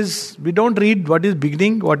 which is, we don't read what is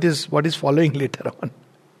beginning, what is following later on.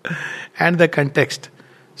 And the context.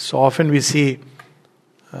 So often we see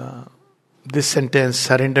this sentence,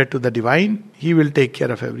 surrender to the divine, he will take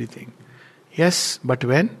care of everything. Yes, but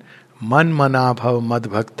when? Man mana bhav mad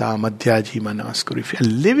bhakta madhyaji manaskuru. If you are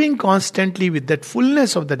living constantly with that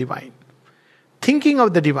fullness of the divine, thinking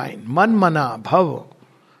of the divine, man mana bhav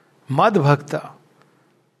mad bhakta,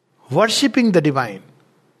 worshipping the divine,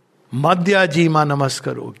 madhyaji ma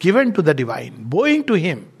namaskaru, given to the divine, bowing to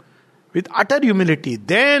him with utter humility,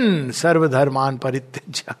 then sarva dharman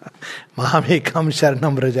parityaja mahamekam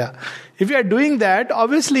sharanam raja. If you are doing that,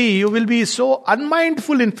 obviously you will be so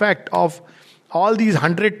unmindful, in fact, of all these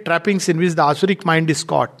 100 trappings in which the Asuric mind is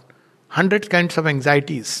caught. 100 kinds of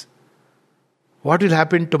anxieties. What will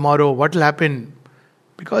happen tomorrow? What will happen?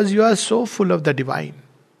 Because you are so full of the divine.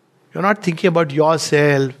 You are not thinking about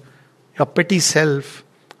yourself, your petty self.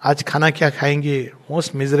 Aaj khana kya khayenge?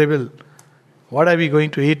 Most miserable. What are we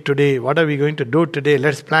going to eat today? What are we going to do today?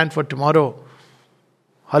 Let's plan for tomorrow.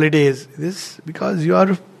 Holidays. This because you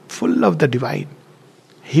are full of the divine.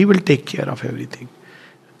 He will take care of everything.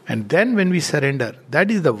 And then when we surrender, that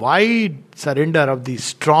is the wide surrender of the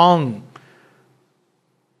strong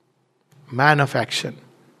man of action.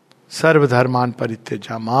 Sarva dharman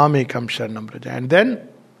parityaja mamekam sharanam raja. And then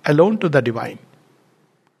alone to the divine.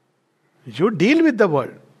 You deal with the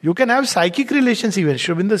world. You can have psychic relations even,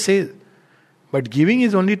 Sri Aurobindo says. But giving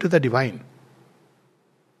is only to the divine.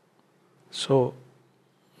 So,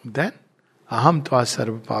 then, aham tva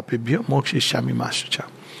sarva papebhyo mokshishyami ma shucha.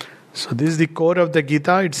 So this is the core of the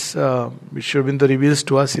Gita. It's which Sri Aurobindo reveals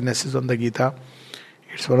to us in Essays on the Gita.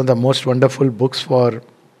 It's one of the most wonderful books for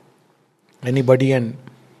anybody and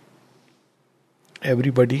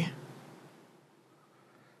everybody.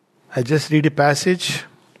 I just read a passage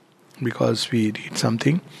because we read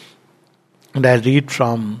something, and I read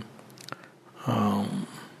from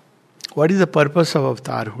what is the purpose of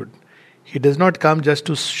avatarhood. He does not come just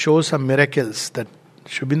to show some miracles. That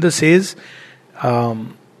Sri Aurobindo says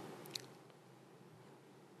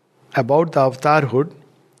about the avatarhood,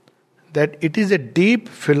 that it is a deep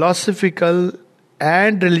philosophical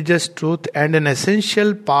and religious truth and an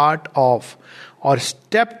essential part of or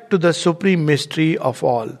step to the supreme mystery of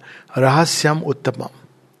all, rahasyam uttamam.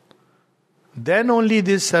 Then only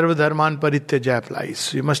this sarva dharman parityaja applies.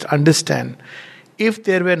 So you must understand, if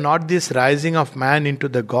there were not this rising of man into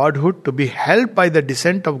the godhood to be helped by the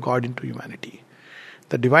descent of God into humanity,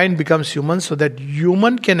 the divine becomes human so that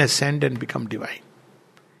human can ascend and become divine.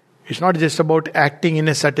 It's not just about acting in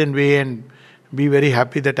a certain way and be very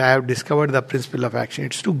happy that I have discovered the principle of action.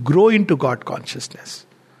 It's to grow into God consciousness.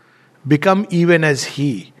 Become even as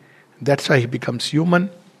He. That's why He becomes human.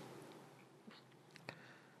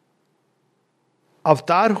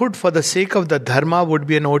 Avatarhood for the sake of the dharma would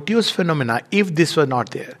be an odious phenomena if this were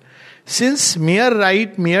not there. Since mere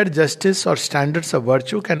right, mere justice, or standards of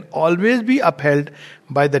virtue can always be upheld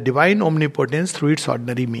by the divine omnipotence through its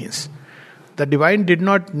ordinary means. The divine did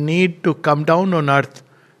not need to come down on earth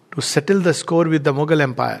to settle the score with the Mughal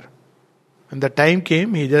Empire. When the time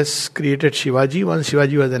came, he just created Shivaji. One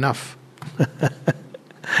Shivaji was enough.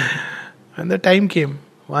 When the time came,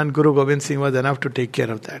 one Guru Gobind Singh was enough to take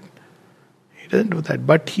care of that. He doesn't do that.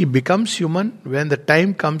 But he becomes human when the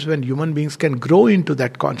time comes when human beings can grow into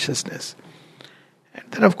that consciousness. And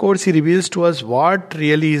then, of course, he reveals to us what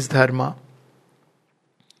really is dharma.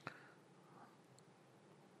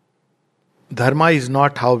 Dharma is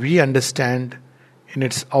not how we understand in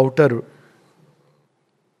its outer,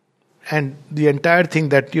 and the entire thing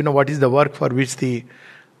that, what is the work for which the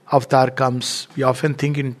avatar comes. We often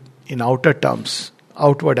think in outer terms,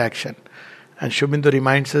 outward action. And Sri Aurobindo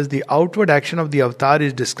reminds us the outward action of the avatar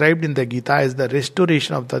is described in the Gita as the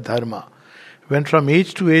restoration of the dharma. When from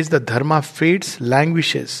age to age the dharma fades,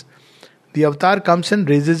 languishes, the avatar comes and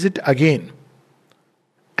raises it again.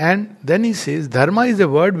 And then he says, dharma is a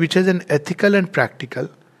word which has an ethical and practical,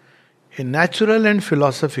 a natural and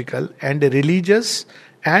philosophical, and a religious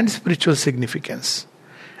and spiritual significance.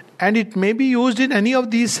 And it may be used in any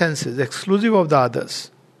of these senses, exclusive of the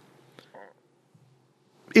others.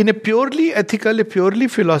 In a purely ethical, a purely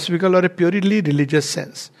philosophical, or a purely religious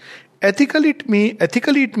sense. Ethically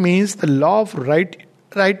it means the law of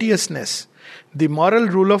righteousness, the moral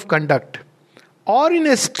rule of conduct. Or in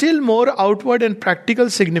a still more outward and practical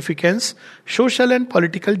significance, social and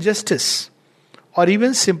political justice. Or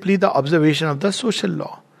even simply the observation of the social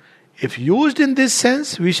law. If used in this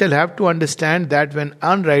sense, we shall have to understand that when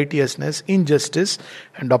unrighteousness, injustice,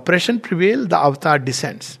 and oppression prevail, the avatar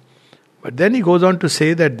descends. But then he goes on to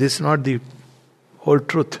say that this is not the whole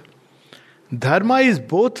truth. Dharma is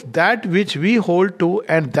both that which we hold to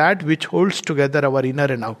and that which holds together our inner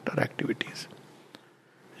and outer activities.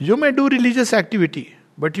 You may do religious activity,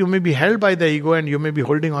 but you may be held by the ego and you may be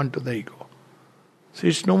holding on to the ego. So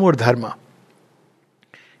it's no more dharma.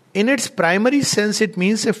 In its primary sense, it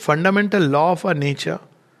means a fundamental law of our nature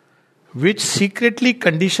which secretly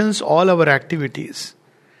conditions all our activities.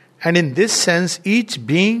 And in this sense, each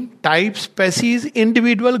being, type, species,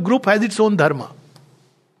 individual, group has its own dharma.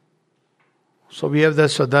 So we have the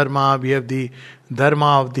Swadharma, we have the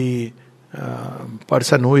dharma of the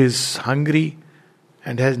person who is hungry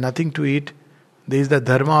and has nothing to eat. There is the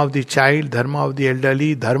dharma of the child, dharma of the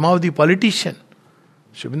elderly, dharma of the politician.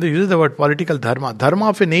 Sri Aurobindo uses the word political dharma, dharma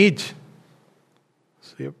of an age.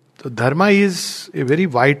 So dharma is a very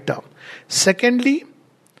wide term. Secondly,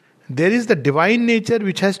 there is the divine nature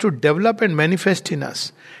which has to develop and manifest in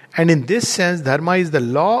us. And in this sense, dharma is the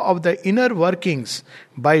law of the inner workings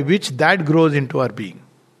by which that grows into our being.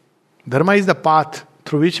 Dharma is the path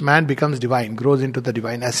through which man becomes divine, grows into the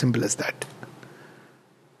divine, as simple as that.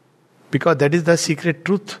 Because that is the secret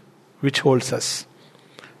truth which holds us.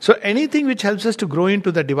 So anything which helps us to grow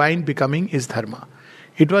into the divine becoming is dharma.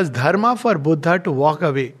 It was dharma for Buddha to walk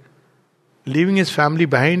away, leaving his family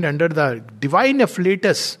behind under the divine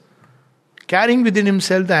afflatus, carrying within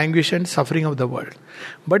himself the anguish and suffering of the world.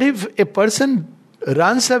 But if a person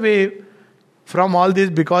runs away from all this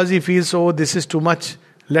because he feels, oh, this is too much,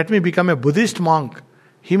 let me become a Buddhist monk,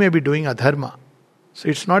 he may be doing adharma. So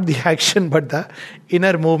it's not the action but the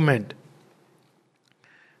inner movement.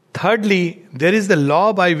 Thirdly, there is the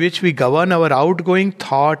law by which we govern our outgoing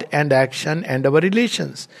thought and action and our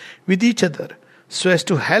relations with each other, so as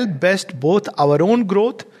to help best both our own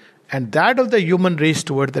growth and that of the human race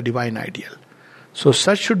toward the divine ideal. So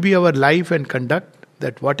such should be our life and conduct,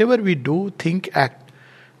 that whatever we do, think, act,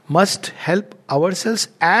 must help ourselves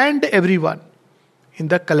and everyone in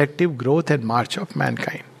the collective growth and march of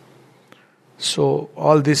mankind. So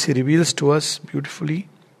all this he reveals to us beautifully.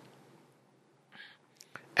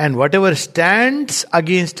 And whatever stands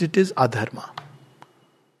against it is adharma.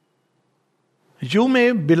 You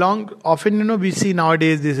may belong, often we see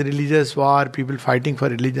nowadays this religious war, people fighting for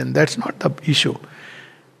religion. That's not the issue.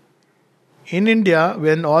 In India,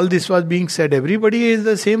 when all this was being said, everybody is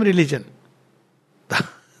the same religion.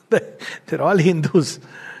 They're all Hindus.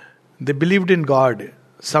 They believed in God,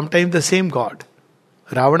 sometimes the same God.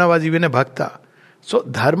 Ravana was even a bhakta. So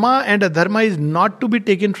dharma and adharma is not to be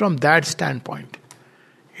taken from that standpoint.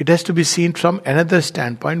 It has to be seen from another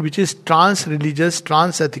standpoint, which is trans-religious,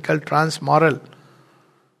 trans-ethical, trans-moral.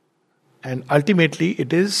 And ultimately,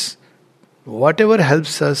 it is whatever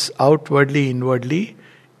helps us outwardly, inwardly,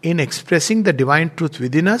 in expressing the divine truth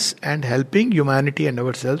within us and helping humanity and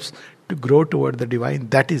ourselves to grow toward the divine.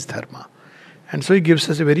 That is dharma. And so he gives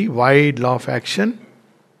us a very wide law of action.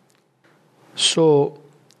 So,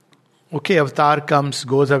 okay, avatar comes,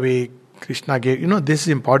 goes away, Krishna gave. This is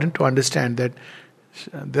important to understand that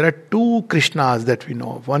there are two Krishnas that we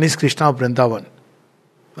know. One is Krishna of Vrindavan.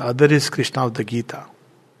 The other is Krishna of the Gita.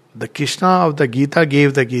 The Krishna of the Gita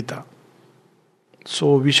gave the Gita.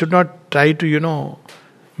 So we should not try to,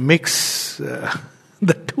 mix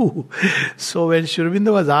the two. So when Sri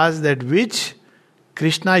Aurobindo was asked that which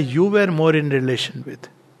Krishna you were more in relation with,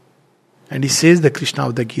 and he says the Krishna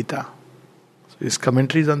of the Gita. So his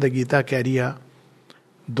commentaries on the Gita carry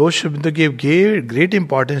though Sri Aurobindo gave great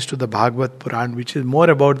importance to the Bhagavad Puran, which is more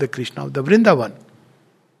about the Krishna of the Vrindavan.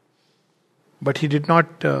 But he did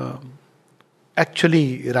not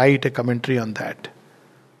actually write a commentary on that.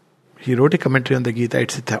 He wrote a commentary on the Gita.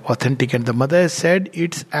 It's authentic, and the mother has said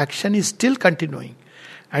its action is still continuing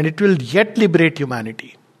and it will yet liberate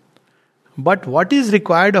humanity. But what is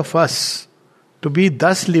required of us to be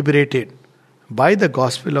thus liberated by the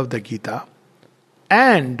gospel of the Gita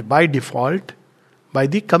and by default by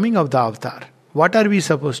the coming of the avatar? What are we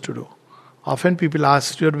supposed to do? Often people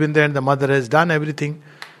ask, Sri Aurobindo and the mother has done everything.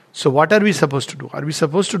 So what are we supposed to do? Are we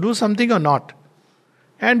supposed to do something or not?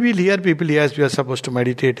 And we'll hear people, yes, we are supposed to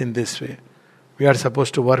meditate in this way. We are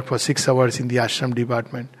supposed to work for 6 hours in the ashram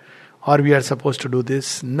department. Or we are supposed to do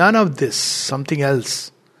this. None of this, something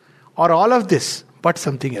else. Or all of this, but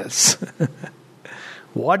something else.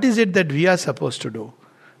 What is it that we are supposed to do?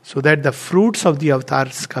 So that the fruits of the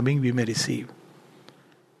avatar's coming we may receive.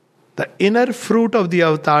 The inner fruit of the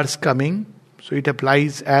avatar's coming, so it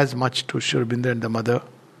applies as much to Sri Aurobindo and the mother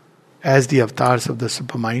as the avatars of the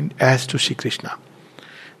Supermind, as to Shri Krishna.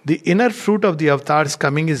 The inner fruit of the avatar's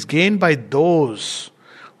coming is gained by those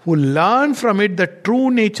who learn from it the true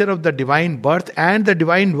nature of the divine birth and the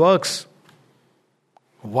divine works.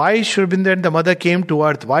 Why Sri Aurobindo and the mother came to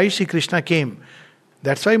earth, why Shri Krishna came.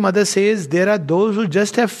 That's why mother says there are those who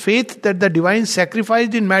just have faith that the divine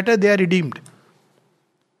sacrificed in matter, they are redeemed.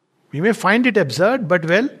 We may find it absurd, but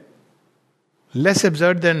less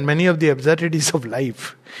absurd than many of the absurdities of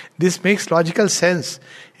life. This makes logical sense.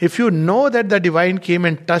 If you know that the divine came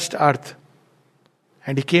and touched earth,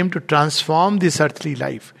 and he came to transform this earthly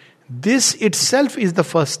life, this itself is the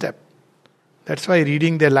first step. That's why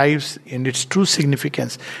reading their lives in its true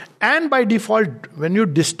significance. And by default, when you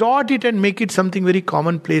distort it and make it something very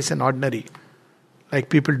commonplace and ordinary, like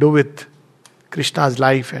people do with Krishna's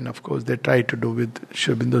life, and of course they try to do with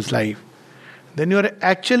Sri Aurobindo's life, then you are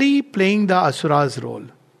actually playing the Asura's role.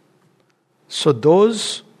 So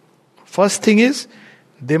first thing is,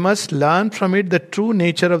 they must learn from it the true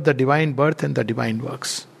nature of the divine birth and the divine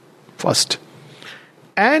works. First.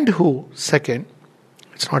 And who, second,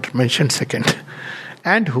 it's not mentioned second,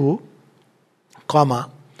 and who,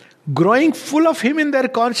 growing full of him in their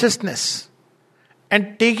consciousness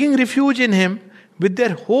and taking refuge in him with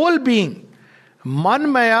their whole being,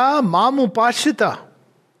 manmaya mam upashita,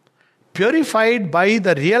 purified by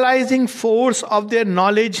the realizing force of their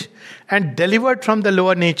knowledge and delivered from the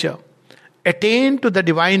lower nature, attain to the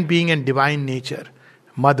divine being and divine nature,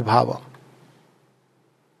 madbhava.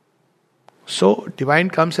 So, divine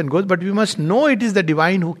comes and goes, but we must know it is the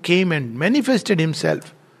divine who came and manifested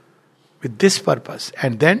himself with this purpose,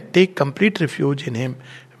 and then take complete refuge in him,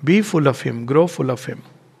 be full of him, grow full of him.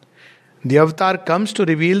 The avatar comes to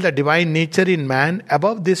reveal the divine nature in man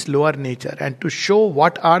above this lower nature and to show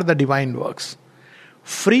what are the divine works.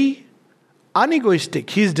 Free, unegoistic,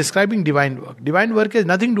 he is describing divine work. Divine work has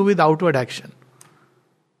nothing to do with outward action.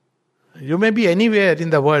 You may be anywhere in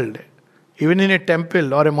the world, even in a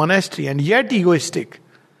temple or a monastery, and yet egoistic.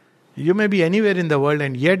 You may be anywhere in the world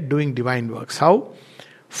and yet doing divine works. How?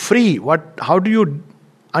 Free. How do you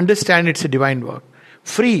understand it's a divine work?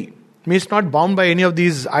 Free means not bound by any of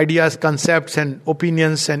these ideas, concepts and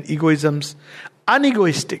opinions and egoisms.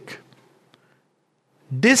 Unegoistic.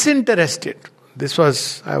 Disinterested. This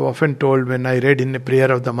was, I have often told when I read in a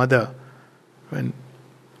prayer of the mother, when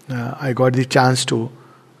I got the chance to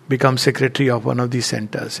become secretary of one of these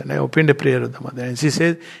centers, and I opened a prayer of the mother, and she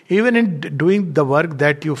says, even in doing the work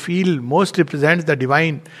that you feel most represents the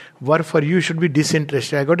divine work for you, should be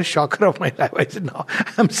disinterested. I got a shocker of my life. I said, no,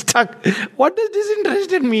 I'm stuck. What does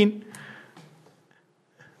disinterested mean?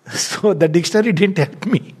 So the dictionary didn't help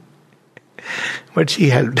me, but she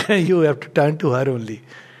helped. You have to turn to her only.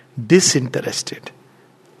 Disinterested.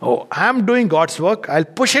 Oh, I'm doing God's work, I'll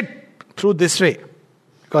push it through this way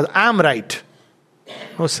because I'm right.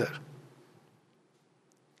 No, sir.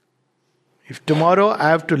 If tomorrow I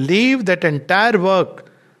have to leave that entire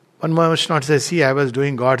work, one must not say, see, I was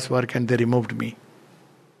doing God's work and they removed me. You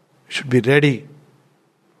should be ready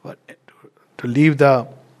to leave the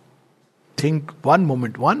think one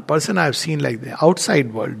moment, one person I have seen like the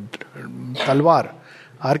outside world, Talwar,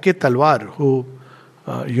 R.K. Talwar, who,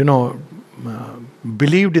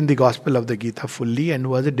 believed in the gospel of the Gita fully and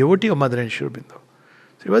was a devotee of Mother and Sri Aurobindo.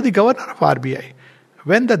 So he was the governor of RBI.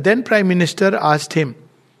 When the then Prime Minister asked him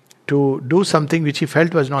to do something which he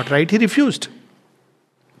felt was not right, he refused.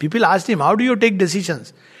 People asked him, how do you take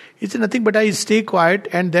decisions? He said, nothing but I stay quiet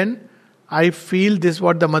and then I feel this is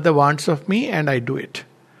what the mother wants of me and I do it.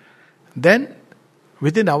 Then,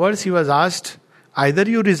 within hours, he was asked, either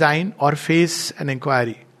you resign or face an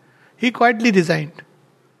inquiry. He quietly resigned.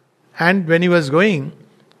 And when he was going,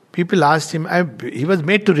 people asked him, he was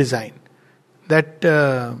made to resign. That,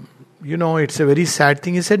 it's a very sad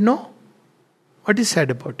thing. He said, no. What is sad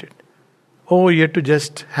about it? Oh, you have to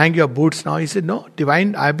just hang your boots now. He said, no,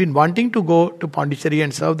 divine, I've been wanting to go to Pondicherry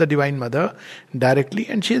and serve the Divine Mother directly,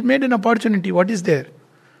 and she has made an opportunity. What is there?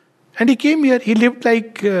 And he came here. He lived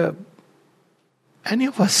like any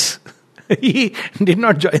of us. He did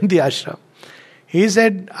not join the ashram. He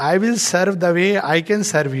said, I will serve the way I can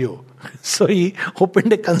serve you. So he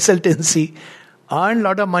opened a consultancy, earned a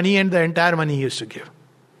lot of money, and the entire money he used to give.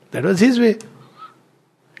 That was his way.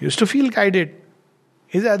 He used to feel guided.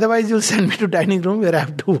 He said, otherwise you'll send me to dining room where I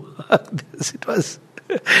have to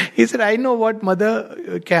work. He said, I know what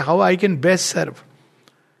mother, how I can best serve.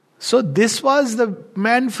 So this was the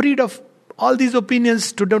man freed of all these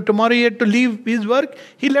opinions. Tomorrow he had to leave his work.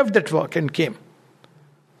 He left that work and came.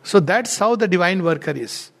 So that's how the divine worker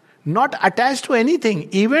is. Not attached to anything,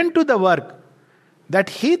 even to the work that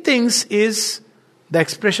he thinks is the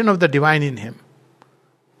expression of the divine in him.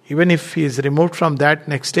 Even if he is removed from that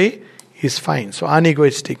next day, he is fine. So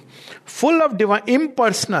unegoistic. Full of divine,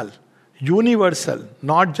 impersonal, universal,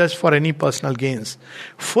 not just for any personal gains.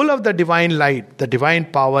 Full of the divine light, the divine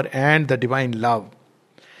power and the divine love.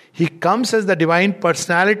 He comes as the divine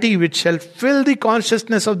personality which shall fill the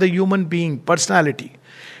consciousness of the human being, personality,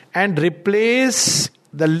 and replace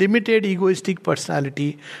the limited egoistic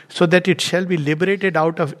personality so that it shall be liberated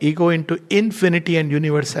out of ego into infinity and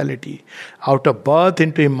universality, out of birth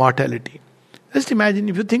into immortality. Just imagine,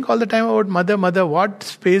 if you think all the time about mother, what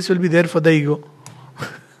space will be there for the ego?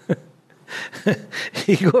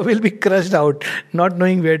 Ego will be crushed out, not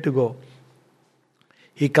knowing where to go.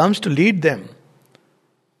 He comes to lead them.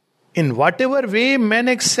 In whatever way men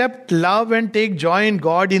accept love and take joy in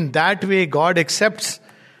God, in that way God accepts,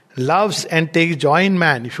 loves and takes joy in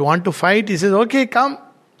man. If you want to fight, he says, okay, come,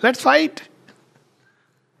 let's fight.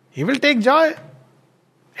 He will take joy.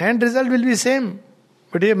 End result will be same.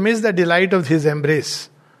 But you miss the delight of his embrace.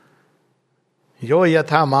 Yo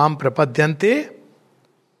yatha mam prapadyante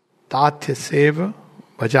tathya seva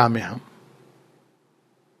bhajame ham.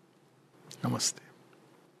 Namaste.